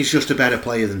 Because I think he's just a better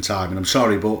player than Tymon. I'm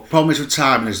sorry, but the problem is with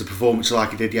Tymon is the performance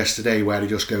like he did yesterday, where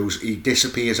he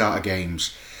disappears out of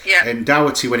games. Yeah. And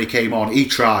Doherty, when he came on, he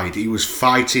tried. He was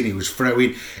fighting. He was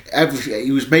throwing.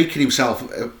 He was making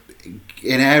himself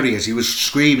in areas. He was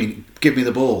screaming, "Give me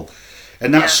the ball."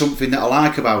 And that's something that I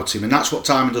like about him, and that's what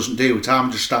Timon doesn't do.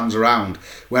 Timon just stands around,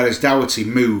 whereas Doherty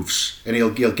moves, and he'll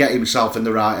get himself in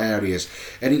the right areas.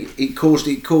 And it caused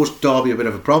Derby a bit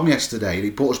of a problem yesterday, and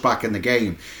he put us back in the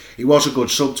game. He was a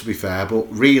good sub, to be fair, but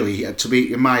really,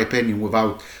 in my opinion, with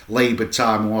how laboured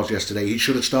Timon was yesterday, he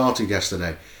should have started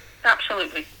yesterday.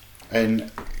 Absolutely.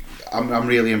 And I'm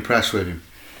really impressed with him.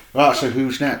 Right, so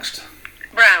who's next?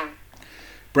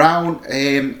 Brown,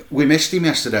 we missed him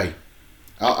yesterday.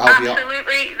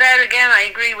 Absolutely, there again, I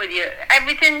agree with you.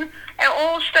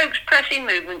 All Stoke's pressing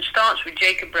movement starts with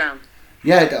Jacob Brown.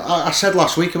 Yeah, I said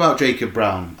last week about Jacob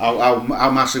Brown,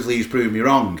 how massively he's proved me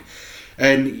wrong.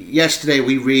 And yesterday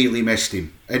we really missed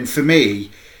him. And for me,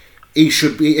 he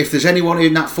should be, if there's anyone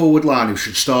in that forward line who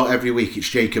should start every week, it's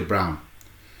Jacob Brown.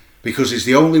 Because he's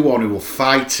the only one who will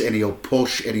fight and he'll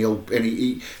push and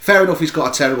fair enough, he's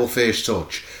got a terrible first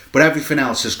touch, but everything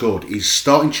else is good. He's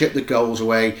starting to chip the goals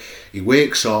away, he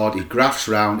works hard, he grafts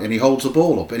round and he holds the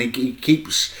ball up, and he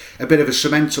keeps a bit of a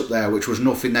cement up there, which was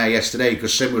nothing there yesterday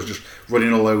because Sim was just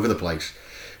running all over the place.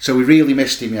 So we really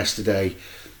missed him yesterday,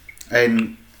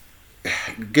 and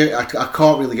I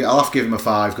can't really I'll have to give him a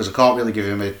 5 because I can't really give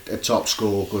him a top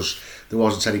score because there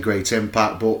wasn't any great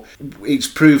impact, but it's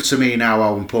proved to me now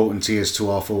how important he is to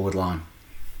our forward line.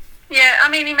 Yeah, I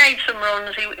mean, he made some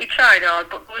runs, he tried hard,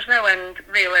 but there was no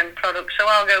real end product, so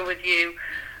I'll go with you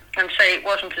and say it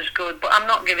wasn't as good, but I'm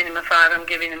not giving him a 5, I'm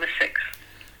giving him a 6.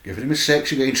 Giving him a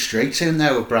 6, you're getting straight in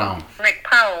there with Brown. Nick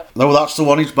Powell. No, that's the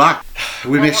one, he's back.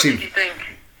 We miss him. What did you think?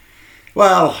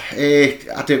 Well,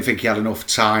 I didn't think he had enough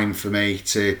time for me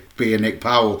to be a Nick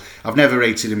Powell. I've never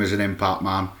rated him as an impact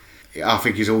man. I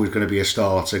think he's always going to be a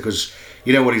starter because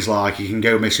you know what he's like. He can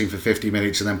go missing for 50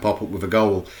 minutes and then pop up with a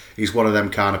goal. He's one of them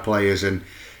kind of players. And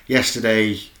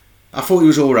yesterday, I thought he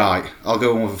was all right. I'll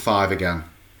go on with a 5 again.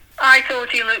 I thought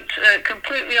he looked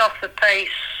completely off the pace,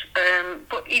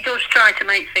 but he does try to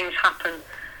make things happen.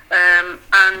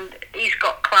 And he's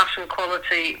got class and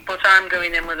quality, but I'm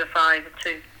going in with a 5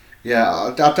 too.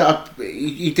 Yeah,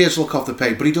 he does look off the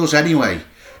pace, but he does anyway.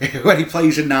 When he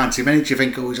plays in 90 minutes, you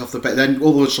think, oh, he's off the pitch. Then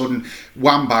all of a sudden,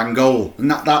 wham bang goal,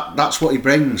 and that's what he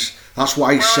brings. That's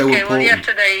why he's so important. Well,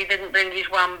 yesterday he didn't bring his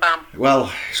wham bam.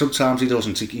 Well, sometimes he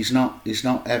doesn't. He's not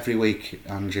every week.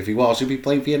 And if he was, he'd be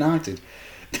playing for United.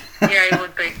 Yeah, he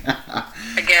would be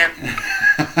again.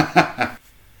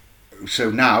 So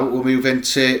now we'll move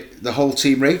into the whole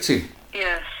team rating.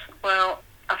 Yes. Well,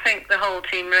 I think the whole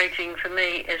team rating for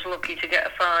me is lucky to get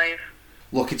a 5.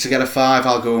 Lucky to get a 5,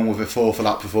 I'll go in with a 4 for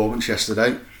that performance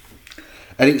yesterday.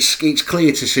 And it's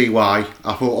clear to see why.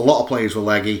 I thought a lot of players were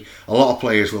leggy, a lot of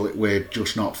players were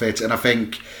just not fit, and I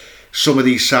think some of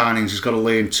these signings has got to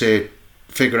learn to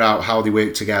figure out how they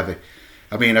work together.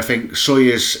 I mean, I think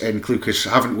Sawyers and Klukas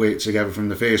haven't worked together from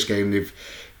the first game they've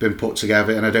been put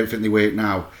together, and I don't think they work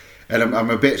now. And I'm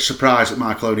a bit surprised that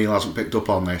Michael O'Neill hasn't picked up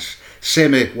on this.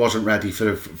 Simmer wasn't ready for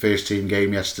the first team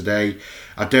game yesterday.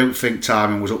 I don't think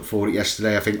Timon was up for it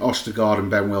yesterday. I think Ostergaard and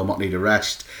Ben Wilmot need a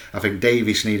rest. I think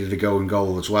Davies needed a go and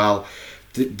goal as well.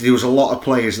 There was a lot of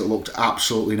players that looked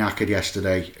absolutely knackered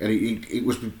yesterday, and it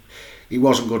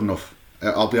wasn't good enough.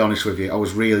 I'll be honest with you. I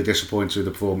was really disappointed with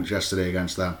the performance yesterday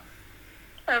against them.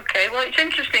 Okay, well, it's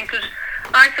interesting because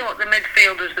I thought the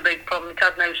midfield was the big problem. It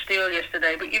had no Steele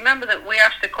yesterday, but you remember that we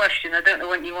asked a question. I don't know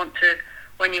when you want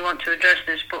to address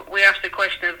this, but we asked a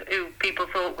question of who people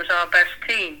thought was our best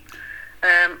team,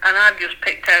 and I've just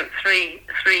picked out three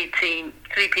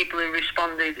people who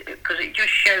responded because it just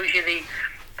shows you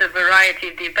the variety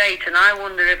of debate. And I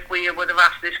wonder if we would have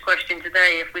asked this question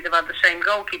today if we'd have had the same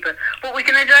goalkeeper. But we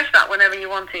can address that whenever you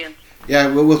want, Ian.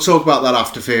 Yeah, we'll talk about that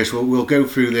after first. We'll go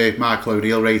through the Michael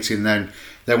O'Neill rating, then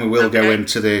we will go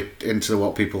into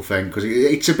what people think, because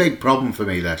it's a big problem for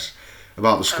me, this,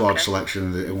 about the squad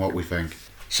selection and what we think.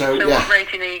 So yeah. What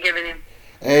rating are you giving him?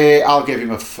 I'll give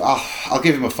him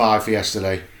a 5 for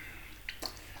yesterday.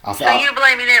 So you're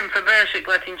blaming him for Bursic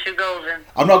letting 2 goals in?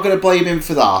 I'm not going to blame him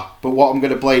for that, but what I'm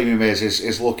going to blame him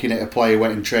is looking at a player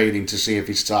went in training to see if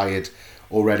he's tired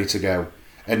or ready to go,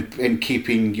 and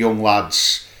keeping young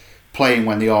lads playing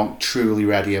when they aren't truly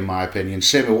ready, in my opinion.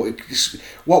 Simmer,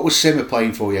 what was Simmer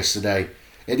playing for yesterday?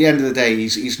 At the end of the day,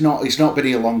 he's not been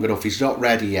here long enough. He's not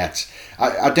ready yet.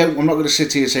 I'm not going to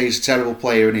sit here and say he's a terrible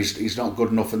player and he's not good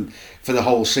enough for the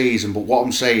whole season. But what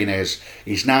I'm saying is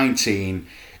he's 19.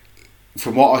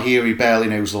 From what I hear, he barely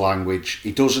knows the language.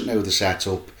 He doesn't know the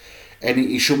setup, and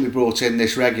he shouldn't be brought in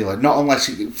this regular. Not unless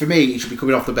for me, he should be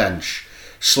coming off the bench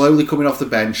slowly coming off the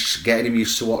bench, getting him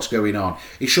used to what's going on.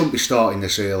 He shouldn't be starting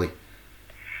this early.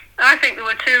 I think there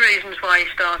were two reasons why he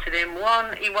started him.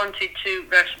 One, he wanted to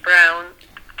rest Brown.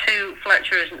 Two,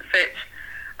 Fletcher isn't fit.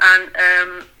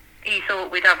 And he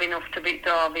thought we'd have enough to beat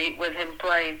Derby with him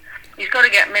playing. He's got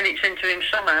to get minutes into him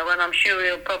somehow, and I'm sure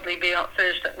he'll probably be up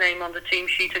first name on the team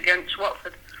sheet against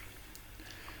Watford.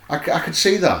 I can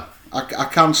see that. I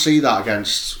can see that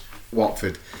against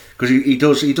Watford, because he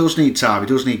does need time, he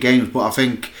does need games. But I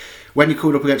think when you're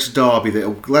coming up against a Derby,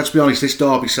 let's be honest, this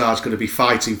Derby side's going to be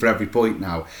fighting for every point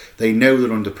now. They know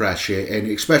they're under pressure, and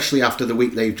especially after the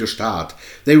week they've just had,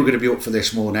 they were going to be up for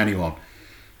this more than anyone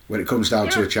when it comes down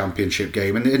to a championship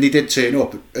game. And they did turn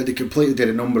up, and they completely did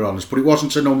a number on us, but it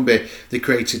wasn't a number they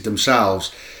created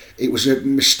themselves. It was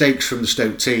mistakes from the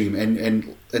Stoke team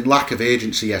and lack of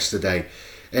agency yesterday.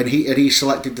 And he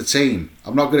selected the team.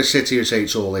 I'm not going to sit here and say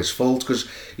it's all his fault, because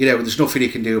there's nothing he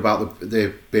can do about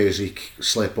the Bersik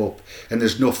slip up, and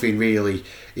there's nothing really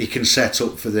he can set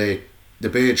up for the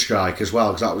bird strike as well,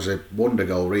 because that was a wonder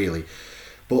goal really.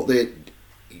 But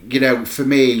for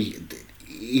me,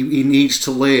 he needs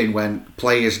to learn when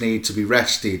players need to be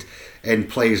rested and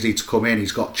players need to come in.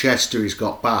 He's got Chester, he's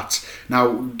got Bat.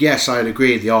 Now, yes, I'd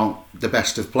agree they aren't the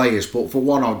best of players, but for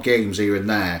one odd games here and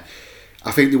there,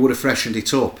 I think they would have freshened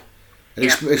it up. And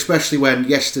especially when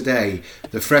yesterday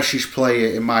the freshest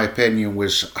player, in my opinion,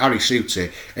 was Harry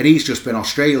Souttar, and he's just been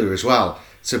Australia as well.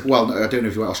 So, well, I don't know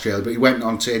if he went Australia, but he went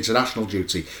on to international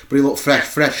duty. But he looked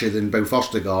fresher than both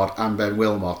Ostergaard and Ben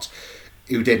Wilmot,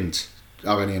 who didn't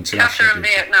have any international Qatar and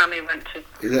Vietnam he went to.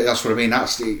 That's what I mean.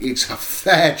 It's a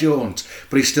fair jaunt,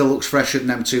 but he still looks fresher than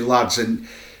them two lads. And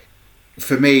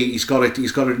for me, he's got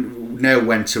to know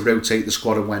when to rotate the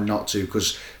squad and when not to,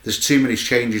 because there's too many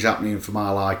changes happening for my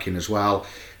liking as well.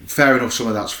 Fair enough, some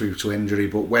of that's through to injury,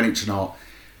 but when it's not,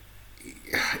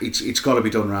 it's got to be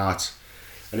done right,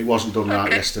 and it wasn't done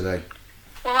right yesterday.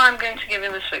 Well, I'm going to give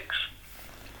him a 6.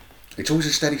 It's always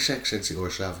a steady 6, isn't it, or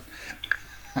a 7?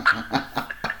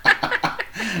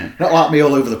 Not like me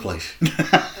all over the place.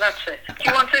 That's it. Do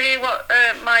you want to hear what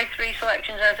my 3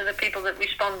 selections out of the people that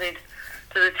responded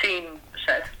to the team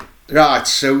said? Right,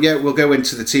 so we'll go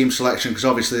into the team selection, because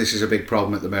obviously this is a big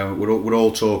problem at the moment. We're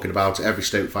all talking about it. Every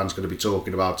Stoke fan's going to be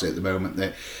talking about it at the moment.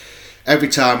 That every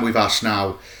time we've asked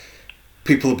now,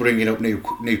 people are bringing up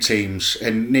new teams,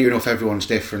 and near enough everyone's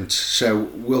different. So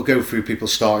we'll go through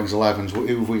people's startings 11s.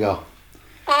 Who have we got?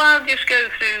 Well, I'll just go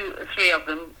through 3 of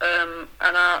them, and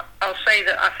I'll say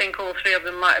that I think all 3 of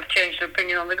them might have changed their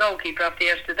opinion on the goalkeeper after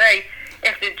yesterday,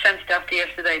 if they'd sensed it after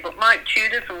yesterday. But Mike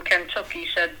Tudor from Kentucky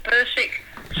said Bursik,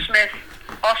 Smith,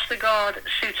 Ostergaard,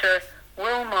 Souttar,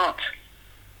 Wilmot,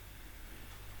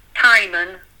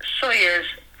 Timon, Sawyers,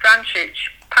 Vrancic,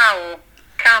 Powell,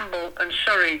 Campbell and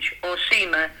Surridge or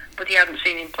Seamer, but he hadn't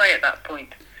seen him play at that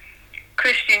point.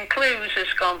 Christian Clues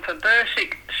has gone for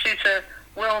Bursik, Souttar,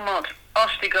 Wilmot,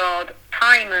 Ostergaard,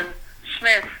 Timon,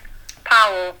 Smith,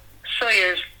 Powell,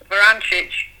 Sawyers,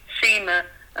 Vrancic, Seamer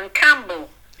and Campbell.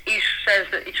 He says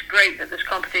that it's great that there's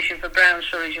competition for Brown,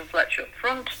 Surridge and Fletcher up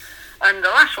front. And the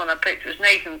last one I picked was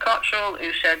Nathan Cottrell,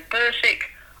 who said Bursik,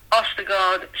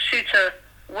 Ostergaard, Souttar,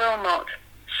 Wilmot,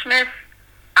 Smith,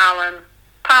 Allen,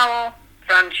 Powell,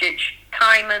 Vrancic,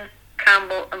 Timon,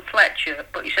 Campbell and Fletcher.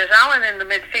 But he says Allen in the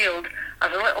midfield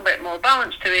has a little bit more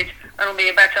balance to it and will be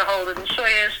a better holder than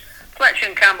Sawyers. Fletcher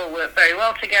and Campbell work very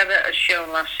well together, as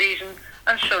shown last season,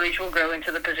 and Surridge will grow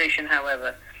into the position,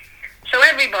 however. So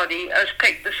everybody has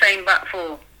picked the same back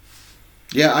 4.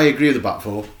 Yeah, I agree with the back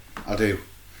 4. I do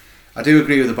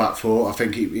agree with the back 4. I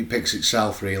think it picks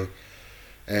itself, really.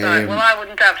 Right, well, I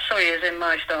wouldn't have Sawyers in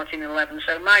my starting 11,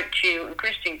 so Mike Chew and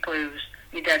Christian Clues,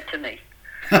 you're dead to me.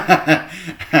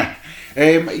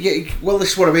 Well,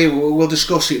 this is what I mean. We'll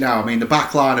discuss it now. I mean, the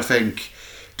back line, I think,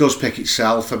 does pick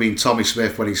itself. I mean, Tommy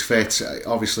Smith, when he's fit,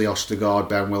 obviously Ostergaard,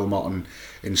 Ben Wilmot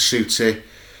and Souttar.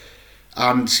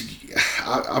 And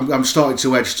I'm starting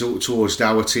to edge towards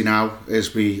Doherty now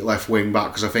as my left wing back,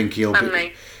 because I think he'll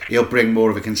bring more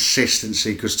of a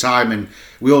consistency, because Timon,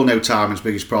 we all know Timon's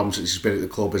biggest problem since he's been at the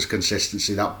club is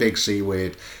consistency, that big C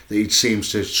word that he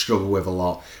seems to struggle with a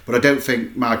lot. But I don't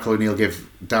think Michael O'Neill give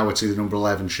Doherty the number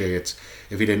 11 shirt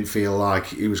if he didn't feel like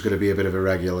he was going to be a bit of a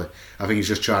regular. I think he's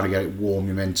just trying to warm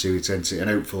him into it, and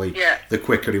hopefully the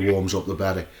quicker he warms up the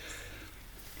better.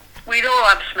 We'd all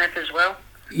have Smith as well.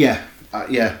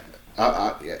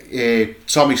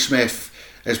 Tommy Smith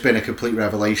has been a complete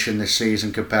revelation this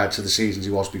season compared to the seasons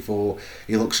he was before.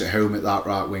 He looks at home at that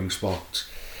right wing spot,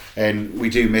 and we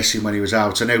do miss him when he was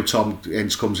out. I know Tom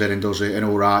Ince comes in and does an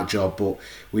alright job, but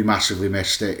we massively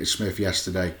missed it. Smith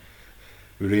yesterday,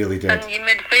 we really did. And your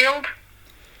midfield?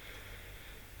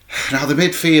 Now the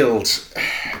midfield,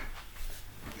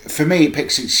 for me, it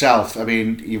picks itself. I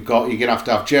mean, you're going to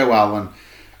have Joe Allen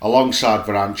alongside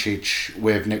Vrancic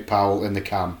with Nick Powell in the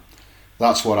cam.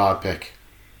 That's what I'd pick.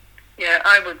 Yeah,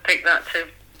 I would pick that too.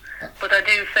 But I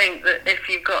do think that if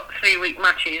you've got 3-week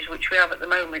matches, which we have at the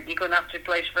moment, you're going to have to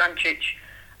replace Vrancic.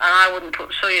 And I wouldn't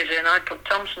put Sawyers in, I'd put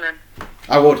Thompson in.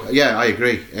 I would, yeah, I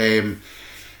agree.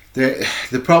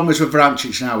 The problem is with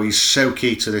Vrancic now, he's so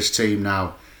key to this team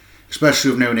now,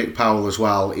 especially with no Nick Powell as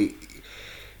well.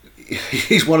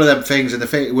 He's one of them things, and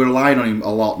we're relying on him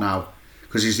a lot now,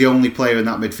 because he's the only player in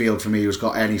that midfield for me who's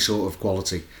got any sort of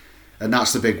quality. And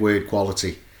that's the big word,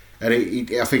 quality. And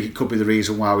I think it could be the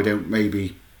reason why we don't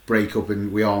maybe break up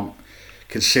and we aren't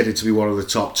considered to be one of the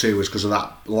top two, is because of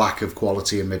that lack of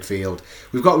quality in midfield.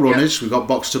 We've got runners, we've got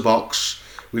box to box,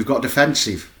 we've got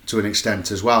defensive to an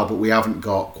extent as well, but we haven't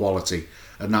got quality,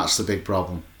 and that's the big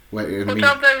problem. But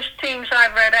of those teams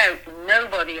I've read out,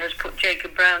 nobody has put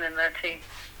Jacob Brown in their team.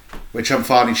 Which I'm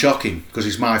finding shocking, because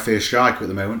he's my first striker at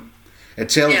the moment.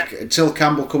 Until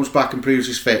Campbell comes back and proves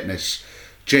his fitness,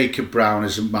 Jacob Brown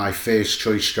is my first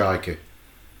choice striker,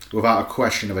 without a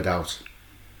question of a doubt.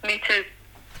 Me too.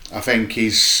 I think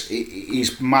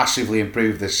he's massively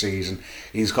improved this season.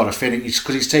 He's got to finish,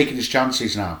 because he's taking his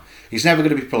chances now. He's never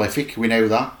going to be prolific, we know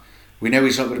that. We know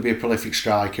he's not going to be a prolific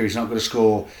striker, he's not going to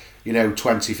score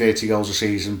 20, 30 goals a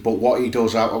season, but what he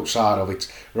does outside of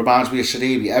it reminds me of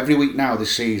Sidibe. Every week now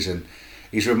this season,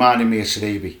 he's reminding me of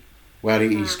Sidibe, where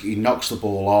he knocks the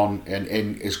ball on and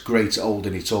is great at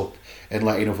holding it up and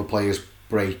letting other players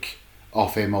break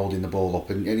off him holding the ball up,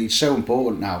 and it's so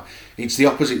important now. It's the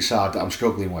opposite side that I'm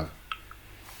struggling with.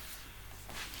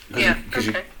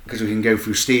 Because we can go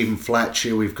through Stephen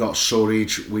Fletcher, we've got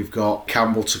Surridge, we've got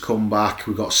Campbell to come back,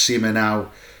 we've got Simmer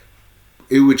now.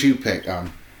 Who would you pick,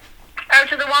 Anne? Out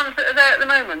of the ones that are there at the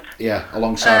moment? Yeah,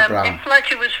 alongside Brown. If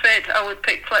Fletcher was fit, I would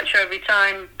pick Fletcher every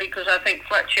time, because I think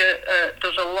Fletcher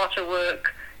does a lot of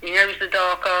work. He knows the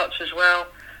dark arts as well,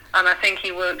 and I think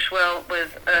he works well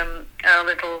with our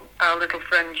little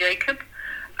friend Jacob.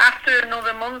 After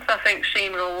another month, I think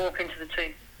Seaman will walk into the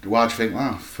team. Why do you think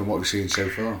that, from what we've seen so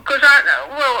far? Because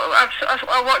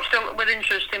I watched with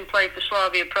interest him play for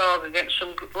Slavia Prague against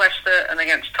Leicester and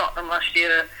against Tottenham last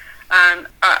year, and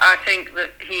I think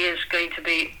that he is going to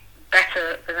be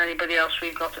better than anybody else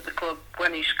we've got at the club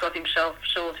when he's got himself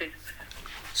sorted.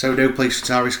 So no place for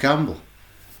Tyrese Campbell?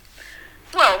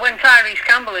 Well, when Tyrese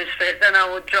Campbell is fit, then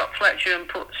I would drop Fletcher and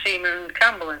put Seaman and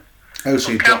Campbell in. Oh,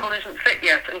 so but Campbell isn't fit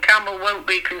yet, and Campbell won't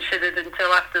be considered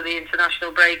until after the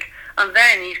international break, and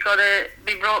then he's got to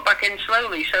be brought back in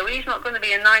slowly, so he's not going to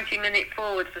be a 90-minute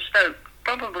forward for Stoke,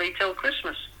 probably till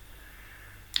Christmas.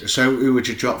 So who would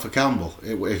you drop for Campbell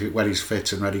when he's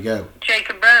fit and ready to go?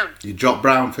 Jacob Brown. You'd drop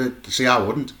Brown for... See, I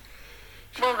wouldn't.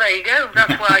 Well, there you go.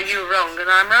 That's why you're wrong and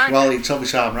I'm right. Well, it's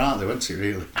obviously I'm right though, isn't it,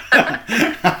 really?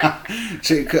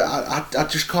 See, I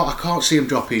just can't see him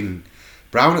dropping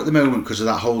Brown at the moment because of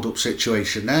that hold-up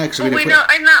situation there. Well, we're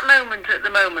not in that moment at the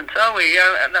moment, are we?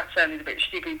 That sounded a bit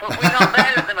stupid, but we're not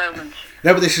there at the moment.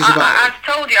 No, but this is about... I've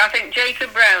told you, I think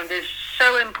Jacob Brown is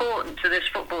so important to this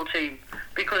football team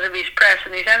because of his press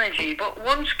and his energy. But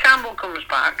once Campbell comes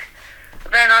back,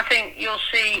 then I think you'll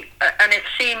see, and if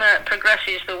Seamer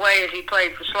progresses the way as he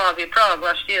played for Slavia Prague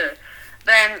last year,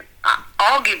 then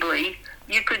arguably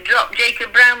you could drop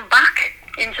Jacob Brown back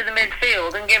into the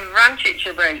midfield and give Vrancic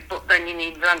a break, but then you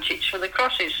need Vrancic for the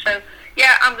crosses. So,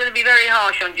 yeah, I'm going to be very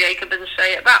harsh on Jacob and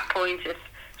say at that point, if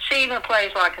Seamer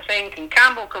plays like I think and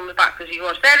Campbell comes back as he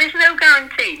was, there is no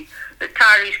guarantee that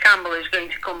Tyrese Campbell is going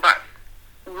to come back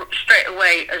straight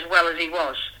away as well as he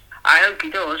was. I hope he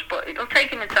does, but it'll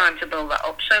take him a time to build that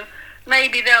up. So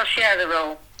maybe they'll share the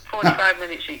role, 45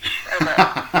 minutes each.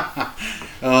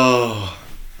 Oh,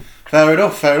 fair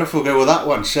enough. We'll go with that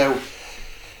one. So,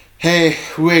 hey,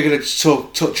 we're going to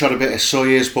touch on a bit of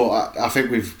Sawyers, but I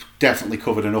think we've definitely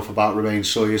covered enough about Romain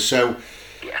Sawyers. So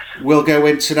yes. We'll go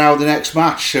into now the next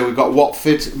match. So we've got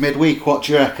Watford midweek. What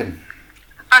do you reckon?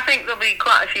 I think there'll be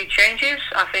quite a few changes.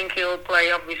 I think he'll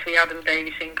play, obviously, Adam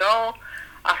Davies in goal.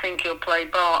 I think he'll play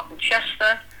Bart and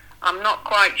Chester. I'm not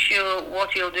quite sure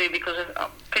what he'll do because I'm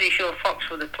pretty sure Fox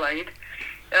would have played.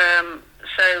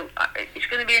 So it's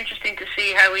going to be interesting to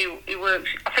see how he works.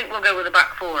 I think we'll go with a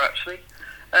back four, actually.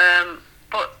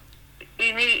 But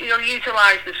he'll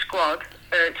utilise the squad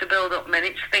to build up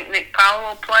minutes. I think Nick Powell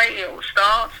will play, he'll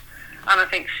start. And I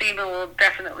think Seaman will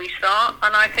definitely start.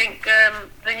 And I think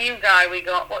the new guy we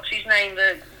got, what's his name?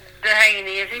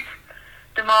 Dehaney, is it?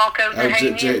 DeMarco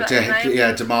Dehaney?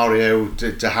 Yeah, Demario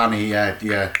Dehaney, yeah.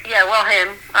 Yeah, well,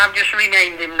 him. I've just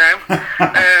renamed him now.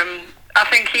 I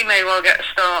think he may well get a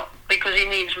start because he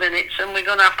needs minutes, and we're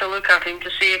going to have to look at him to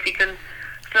see if he can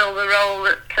fill the role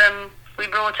that we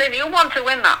brought in. He'll want to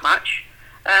win that match,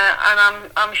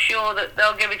 and I'm sure that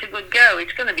they'll give it a good go.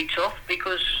 It's going to be tough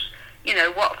because, you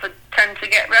know, Watford tend to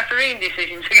get refereeing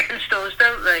decisions against us,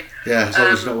 don't they? Yeah, as long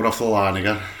as it's not one off the line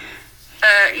again.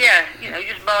 Yeah, you know,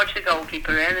 just barge the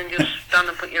goalkeeper in and just stand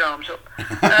and put your arms up.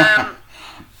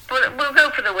 But we'll go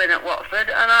for the win at Watford,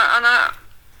 and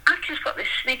I've just got this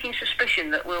sneaking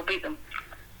suspicion that we'll beat them.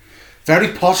 Very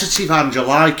positive, Ange. I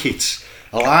like it.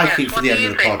 I like it for the end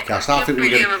of the podcast. I think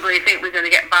presumably think we're going to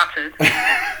get battered.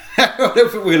 I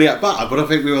don't think we're going to get battered, but I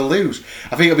think we will lose.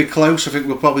 I think it'll be close. I think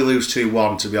we'll probably lose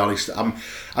 2-1, to be honest. I'm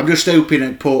just hoping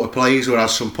that Porter plays or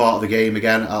has some part of the game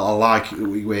again. I like it.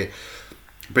 We're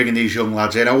bringing these young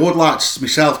lads in. I would like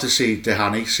myself to see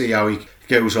Dehani, see how he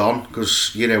goes on,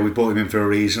 because, you know, we brought him in for a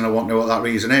reason. I want to know what that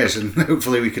reason is, and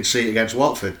hopefully we can see it against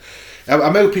Watford.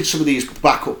 I'm hoping some of these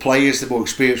backup players, the more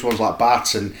experienced ones like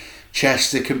Bats and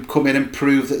Chester, can come in and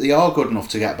prove that they are good enough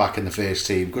to get back in the first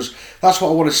team, because that's what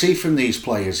I want to see from these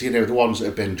players, you know, the ones that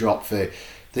have been dropped for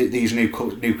these new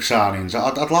signings.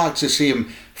 I'd like to see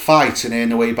them fight and earn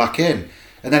their way back in.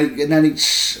 And then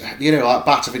it's, you know, like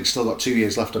Bat, I think, still got 2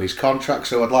 years left on his contract,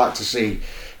 so I'd like to see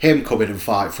him come in and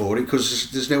fight for it, because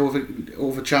there's no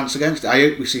other chance against it. I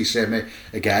hope we see Simi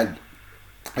again.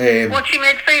 What's your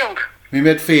midfield? My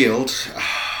midfield,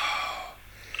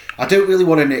 I don't really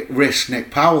want to risk Nick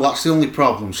Powell. That's the only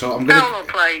problem. So I'm going. Powell will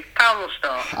play. Powell will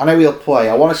start. I know he'll play.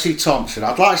 I want to see Thompson.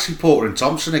 I'd like to see Porter and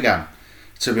Thompson again,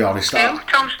 to be honest. Who?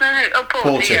 Thompson and who? Oh,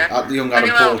 Porter. Yeah. The young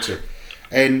Adam Porter.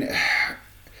 And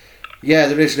yeah,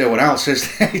 there is no one else,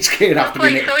 is there? It's going to have to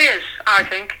be Nick. Sawyers, I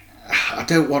think. I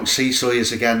don't want to see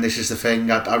Sawyers again. This is the thing.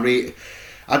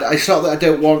 It's not that I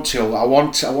don't want to. I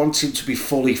want him to be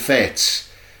fully fit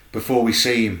before we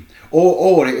see him.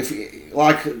 Or if,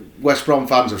 like West Brom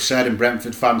fans have said and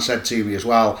Brentford fans said to me as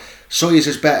well, Sawyers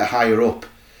is better higher up.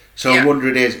 So I'm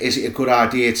wondering, is it a good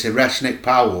idea to rest Nick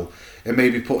Powell and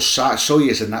maybe put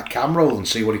Sawyers in that cam role and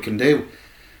see what he can do?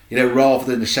 You know, rather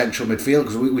than the central midfield,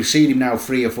 because we've seen him now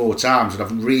 3 or 4 times and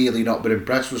I've really not been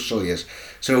impressed with Sawyers.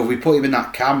 So if we put him in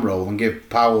that cam role and give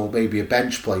Powell maybe a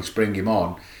bench place, bring him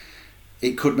on,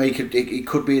 it could make it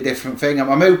could be a different thing.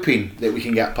 I'm hoping that we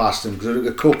can get past him, because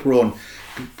a cup run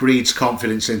breeds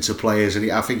confidence into players,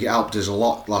 and I think it helped us a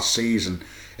lot last season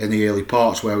in the early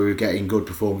parts where we were getting good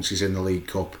performances in the League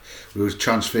Cup. We were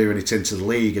transferring it into the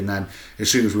league, and then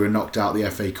as soon as we were knocked out the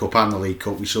FA Cup and the League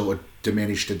Cup, we sort of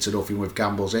diminished into nothing with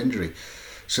Gamble's injury.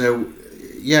 So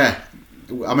yeah,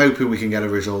 I'm hoping we can get a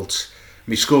result.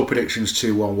 My score prediction's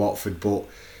 2-1 Watford, but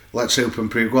let's hope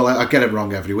and prove. Well, I get it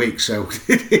wrong every week, so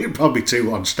it'll probably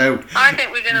 2-1 Stoke. I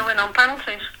think we're going to win on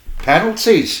penalties.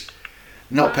 Penalties?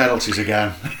 Not penalties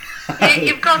again.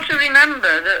 You've got to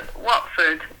remember that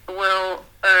Watford will,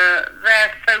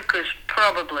 their focus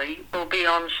probably will be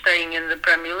on staying in the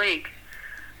Premier League.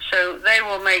 So they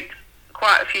will make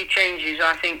quite a few changes,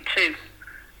 I think, too.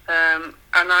 And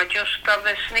I just have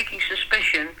this sneaking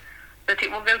suspicion that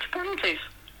it will go to penalties.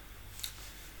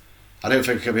 I don't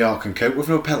think KBR can cope with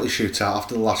no penalty shootout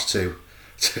after the last 2,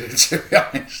 to be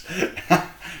honest.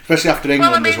 Especially after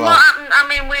England as well. What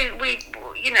happened, we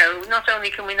you know, not only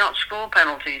can we not score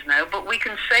penalties now, but we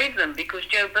can save them, because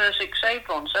Joe Bursick saved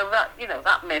one. So that, you know,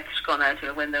 that myth's gone out of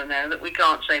the window now, that we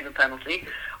can't save a penalty.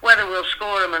 Whether we'll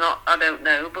score them or not, I don't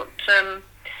know. But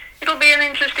it'll be an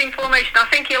interesting formation. I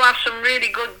think he'll have some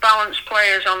really good balanced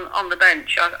players on the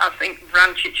bench. I think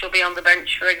Vrancic will be on the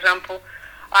bench, for example.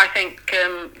 I think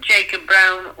Jacob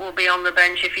Brown will be on the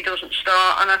bench if he doesn't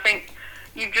start, and I think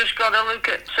you've just got to look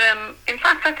at... in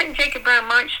fact, I think Jacob Brown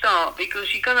might start,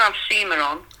 because you're going to have Seamer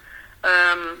on.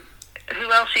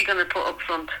 Who else are you going to put up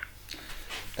front?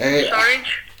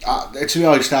 Surridge? To be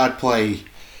honest, I'd play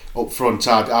up front.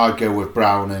 I'd go with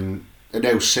Brown and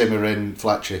Seamer and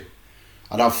Fletcher.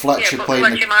 I'd have Fletcher playing...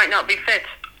 Fletcher might not be fit.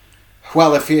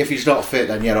 Well, if he's not fit,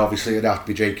 then yeah, obviously it'd have to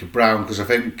be Jacob Brown, because I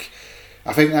think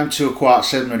them two are quite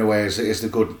similar in a way. Is the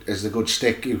good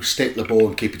stick? You stick the ball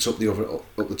and keep it up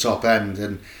the top end.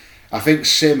 And I think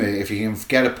Simmer, if you can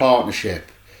get a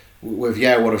partnership with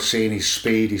what I've seen, his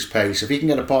speed, his pace. If he can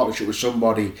get a partnership with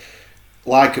somebody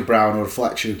like a Brown or a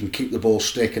Fletcher who can keep the ball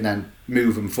stick and then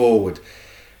move them forward,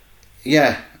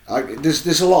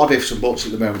 there's a lot of ifs and buts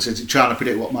at the moment. It's trying to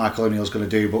predict what Michael O'Neill's going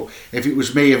to do. But if it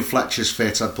was me and Fletcher's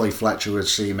fit, I'd play Fletcher with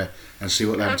Seamer and see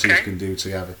what them two can do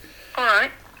together. All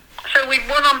right. So we've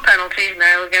won on penalties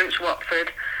now against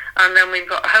Watford, and then we've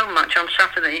got a home match on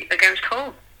Saturday against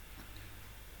Hull.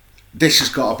 This has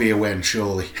got to be a win,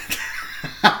 surely.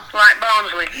 Like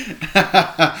Barnsley.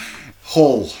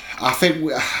 Hull. I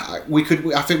think we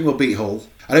could. I think we'll beat Hull.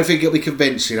 I don't think it'll be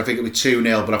convincing. I think it'll be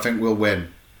 2-0, but I think we'll win.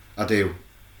 I do.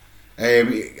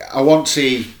 I want to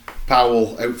see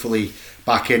Powell hopefully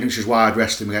back in, which is why I'd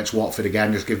rest him against Watford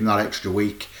again, just give him that extra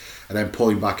week, and then pull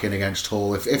him back in against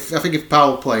Hull. If I think if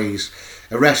Powell plays,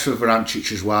 a rest for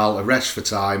Vrancic as well, a rest for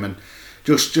time, and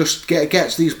just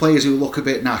get these players who look a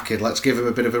bit knackered. Let's give them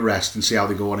a bit of a rest and see how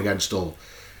they go on against Hull,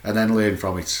 and then learn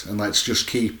from it, and let's just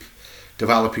keep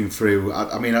developing through.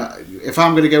 I mean, if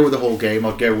I'm going to go with the whole game,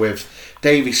 I'd go with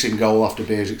Davies in goal after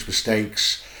Berzic's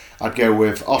mistakes. I'd go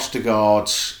with Ostergaard,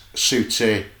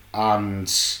 Suter, and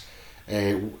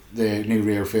the new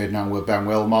Rio Ferdinand with Ben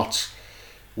Wilmot.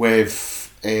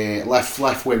 With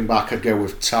left wing back, I'd go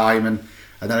with Tymon,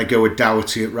 and then I'd go with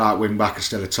Doherty at right wing back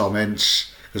instead of Tom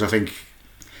Ince, because I think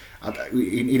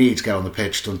he needs to get on the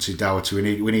pitch, doesn't he,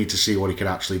 Doherty? We need to see what he can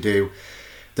actually do.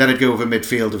 Then I'd go with a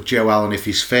midfield of Joe Allen if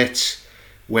he's fit,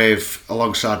 with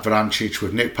alongside Vrancic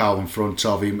with Nick Powell in front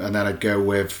of him, and then I'd go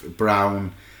with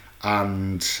Brown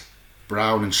and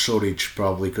Surridge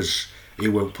probably, because he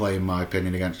won't play in my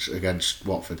opinion against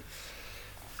Watford.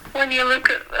 When you look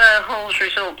at Hull's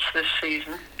results this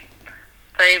season,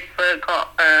 they've got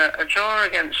a draw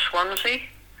against Swansea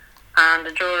and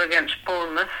a draw against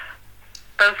Bournemouth,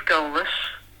 both goalless.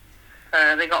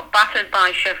 They got battered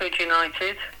by Sheffield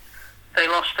United. They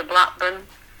lost to Blackburn.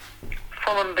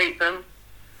 Fulham beat them.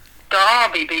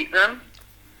 Derby beat them.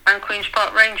 And Queen's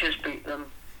Park Rangers beat them.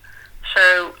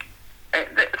 So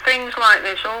things like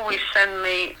this always send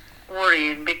me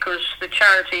worrying, because the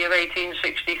charity of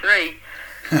 1863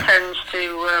 tends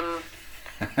to...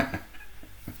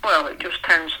 well, it just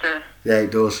tends to... Yeah,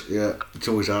 it does. Yeah, it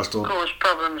always has done. Cause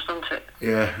problems, doesn't it?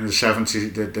 Yeah, in the 70s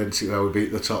it did, didn't it, where we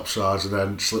beat the top sides and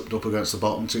then slipped up against the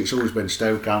bottom two. It's always been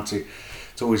Stoke, hasn't it?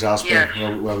 It always has been,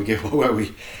 yes. where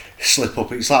we slip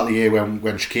up. It's like the year when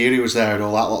Shaqiri was there and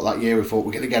all that lot. That year we thought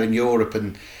we're going to get in Europe,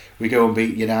 and we go and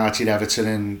beat United, Everton,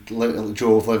 and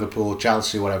draw with Liverpool,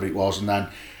 Chelsea, whatever it was, and then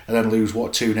lose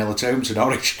 2-0 at home to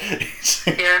Norwich.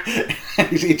 Yeah,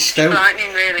 it's Stoke.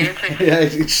 Frightening, really, isn't it? Yeah,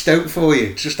 it's Stoke for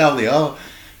you. It's just how they are.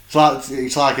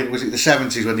 It's like was it the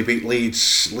 70s when they beat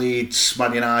Leeds,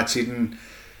 Man United, and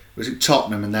was it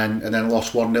Tottenham, and then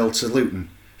lost 1-0 to Luton.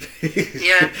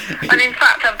 Yeah, and in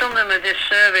fact I've done them a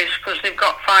disservice, because they've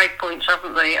got 5 points,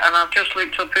 haven't they? And I've just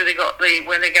looked up who they got the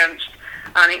win against,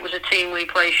 and it was a team we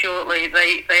play shortly.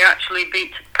 They actually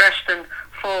beat Preston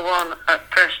 4-1 at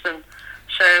Preston.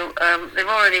 So they've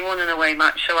already won an away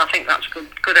match, so I think that's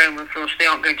good omen for us. They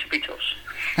aren't going to beat us.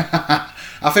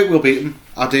 I think we'll beat them.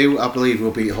 I do. I believe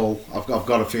we'll beat Hull. I've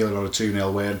got a feeling on a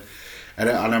 2-0 win, and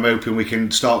I'm hoping we can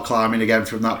start climbing again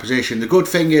from that position. The good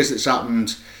thing is that's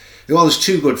happened. Well, there's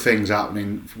two good things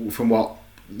happening from what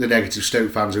the negative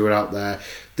Stoke fans who are out there.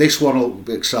 This one will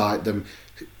excite them.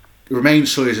 Romain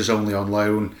Sawyers is only on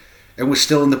loan, and we're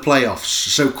still in the playoffs.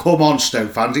 So come on,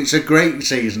 Stoke fans. It's a great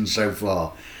season so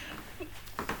far.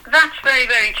 That's very,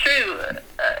 very true.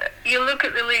 You look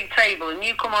at the league table and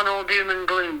you come on all doom and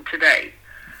gloom today,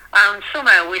 and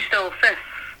somehow we're still fifth.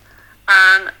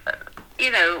 And,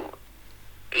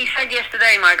 he said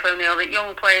yesterday, Michael O'Neill, that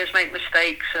young players make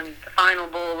mistakes and the final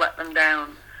ball let them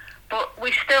down. But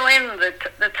we're still in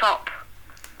the top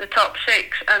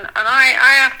six. And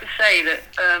I have to say that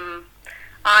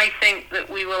I think that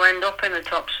we will end up in the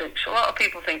top six. A lot of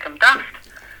people think I'm daft,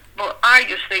 but I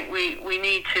just think we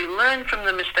need to learn from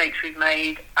the mistakes we've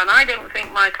made, and I don't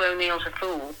think Michael O'Neill's a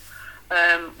fool.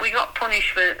 We got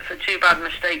punished for 2 bad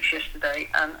mistakes yesterday,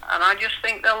 and I just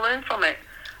think they'll learn from it.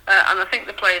 And I think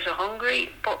the players are hungry,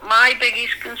 but my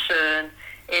biggest concern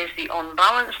is the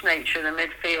unbalanced nature of the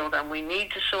midfield, and we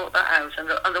need to sort that out.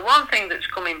 And the one thing that's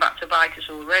coming back to bite us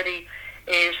already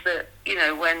is that,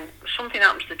 when something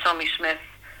happens to Tommy Smith,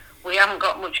 we haven't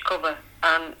got much cover.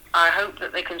 And I hope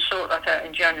that they can sort that out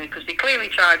in January, because they clearly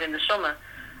tried in the summer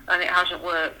and it hasn't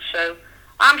worked. So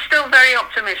I'm still very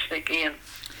optimistic, Ian.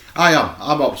 I am.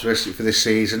 I'm optimistic for this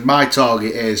season. My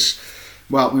target is,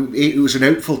 well, it was an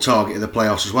hopeful target of the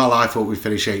playoffs as well. I thought we'd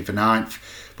finish 8th or 9th,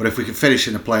 but if we can finish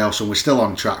in the playoffs, and we're still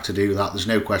on track to do that, there's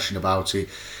no question about it.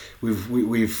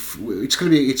 It's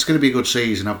going to be a good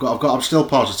season. I'm still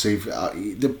positive.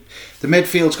 The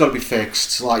midfield's got to be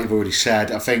fixed, like you've already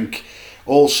said. I think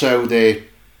also the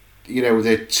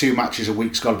 2 matches a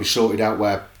week's got to be sorted out,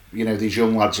 where these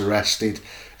young lads are rested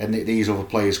and these other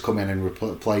players come in and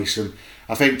replace them.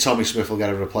 I think Tommy Smith will get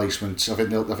a replacement. I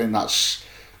think that's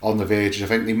on the verge. I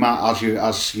think they might,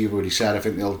 as you've already said, I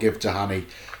think they'll give Tahani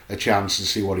a chance and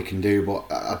see what he can do. But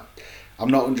I'm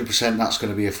not 100% that's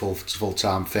going to be a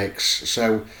full-time fix.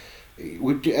 So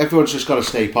everyone's just got to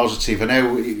stay positive. I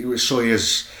know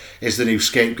Sawyers is the new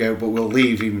scapegoat, but we'll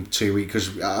leave him 2 weeks,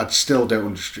 because I still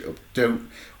don't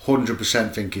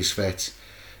 100% think he's fit.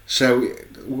 So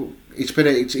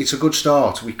it's a good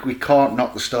start. We can't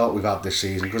knock the start we've had this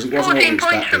season because it wasn't what we 14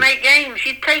 points expected. from 8 games,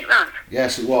 you'd take that.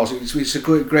 Yes, it was. It's a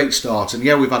great start. And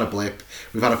yeah, we've had a blip.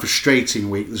 We've had a frustrating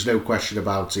week. There's no question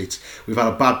about it. We've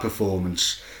had a bad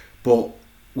performance, but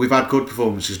we've had good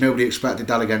performances. Nobody expected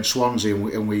that against Swansea,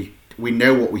 and we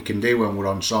know what we can do when we're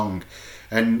on song.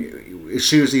 And as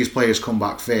soon as these players come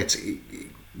back fit,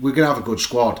 we're going to have a good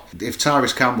squad. If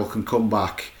Tyrese Campbell can come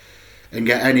back and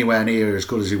get anywhere near as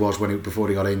good as he was before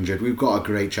he got injured, we've got a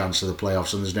great chance of the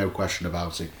playoffs, and there's no question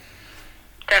about it.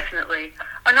 Definitely.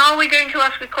 And are we going to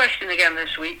ask a question again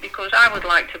this week? Because I would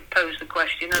like to pose the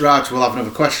question. Right, we'll have another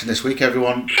question this week,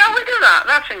 everyone. Shall we do that?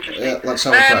 That's interesting. Yeah, let's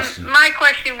have a question. My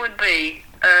question would be,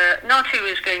 not who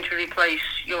is going to replace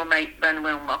your mate Ben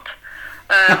Wilmot.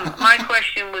 My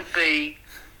question would be,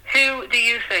 who do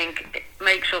you think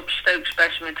makes up Stoke's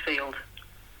best midfield?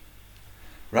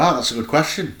 Right, that's a good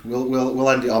question. We'll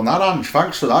end it on that, Ange.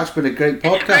 Thanks for that. It's been a great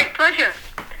podcast. It's a great pleasure.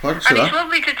 Thanks for And that. it's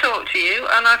lovely to talk to you,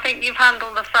 and I think you've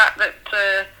handled the fact that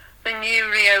the new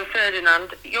Rio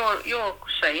Ferdinand, you're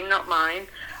saying, not mine,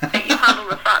 I think you've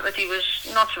handled the fact that he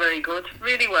was not very good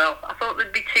really well. I thought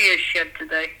there'd be tears shed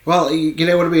today. Well, you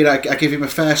know what I mean? I give him a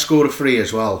fair score of 3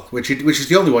 as well, which is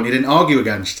the only one you didn't argue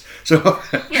against. So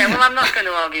Yeah, well, I'm not going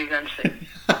to argue against it.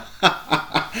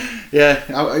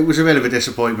 Yeah, it was a bit of a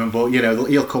disappointment, but you know,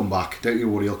 he'll come back. Don't you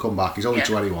worry, he'll come back. He's only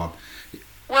 21.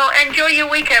 Well, enjoy your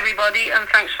week, everybody, and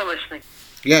thanks for listening.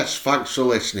 Yes, thanks for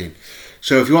listening.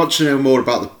 So if you want to know more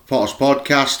about the Potters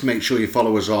Podcast, make sure you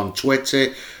follow us on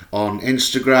Twitter, on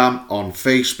Instagram, on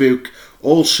Facebook.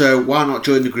 Also, why not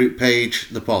join the group page,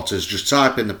 The Potters? Just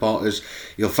type in The Potters,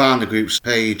 you'll find the group's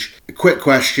page. A quick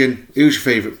question, who's your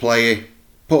favourite player?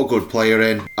 Put a good player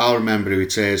in, I'll remember who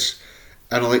it is,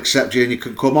 and I'll accept you, and you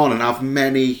can come on and have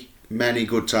many, many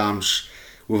good times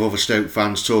with other Stoke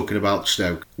fans talking about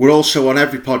Stoke. We're also on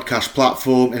every podcast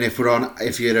platform, and if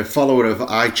you're a follower of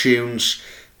iTunes,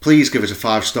 please give us a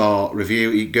 5-star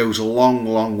review. It goes a long,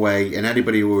 long way, and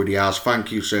anybody who already has,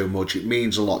 thank you so much. It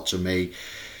means a lot to me.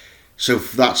 So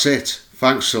that's it.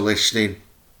 Thanks for listening.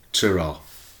 Ta-ra.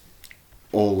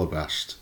 All the best.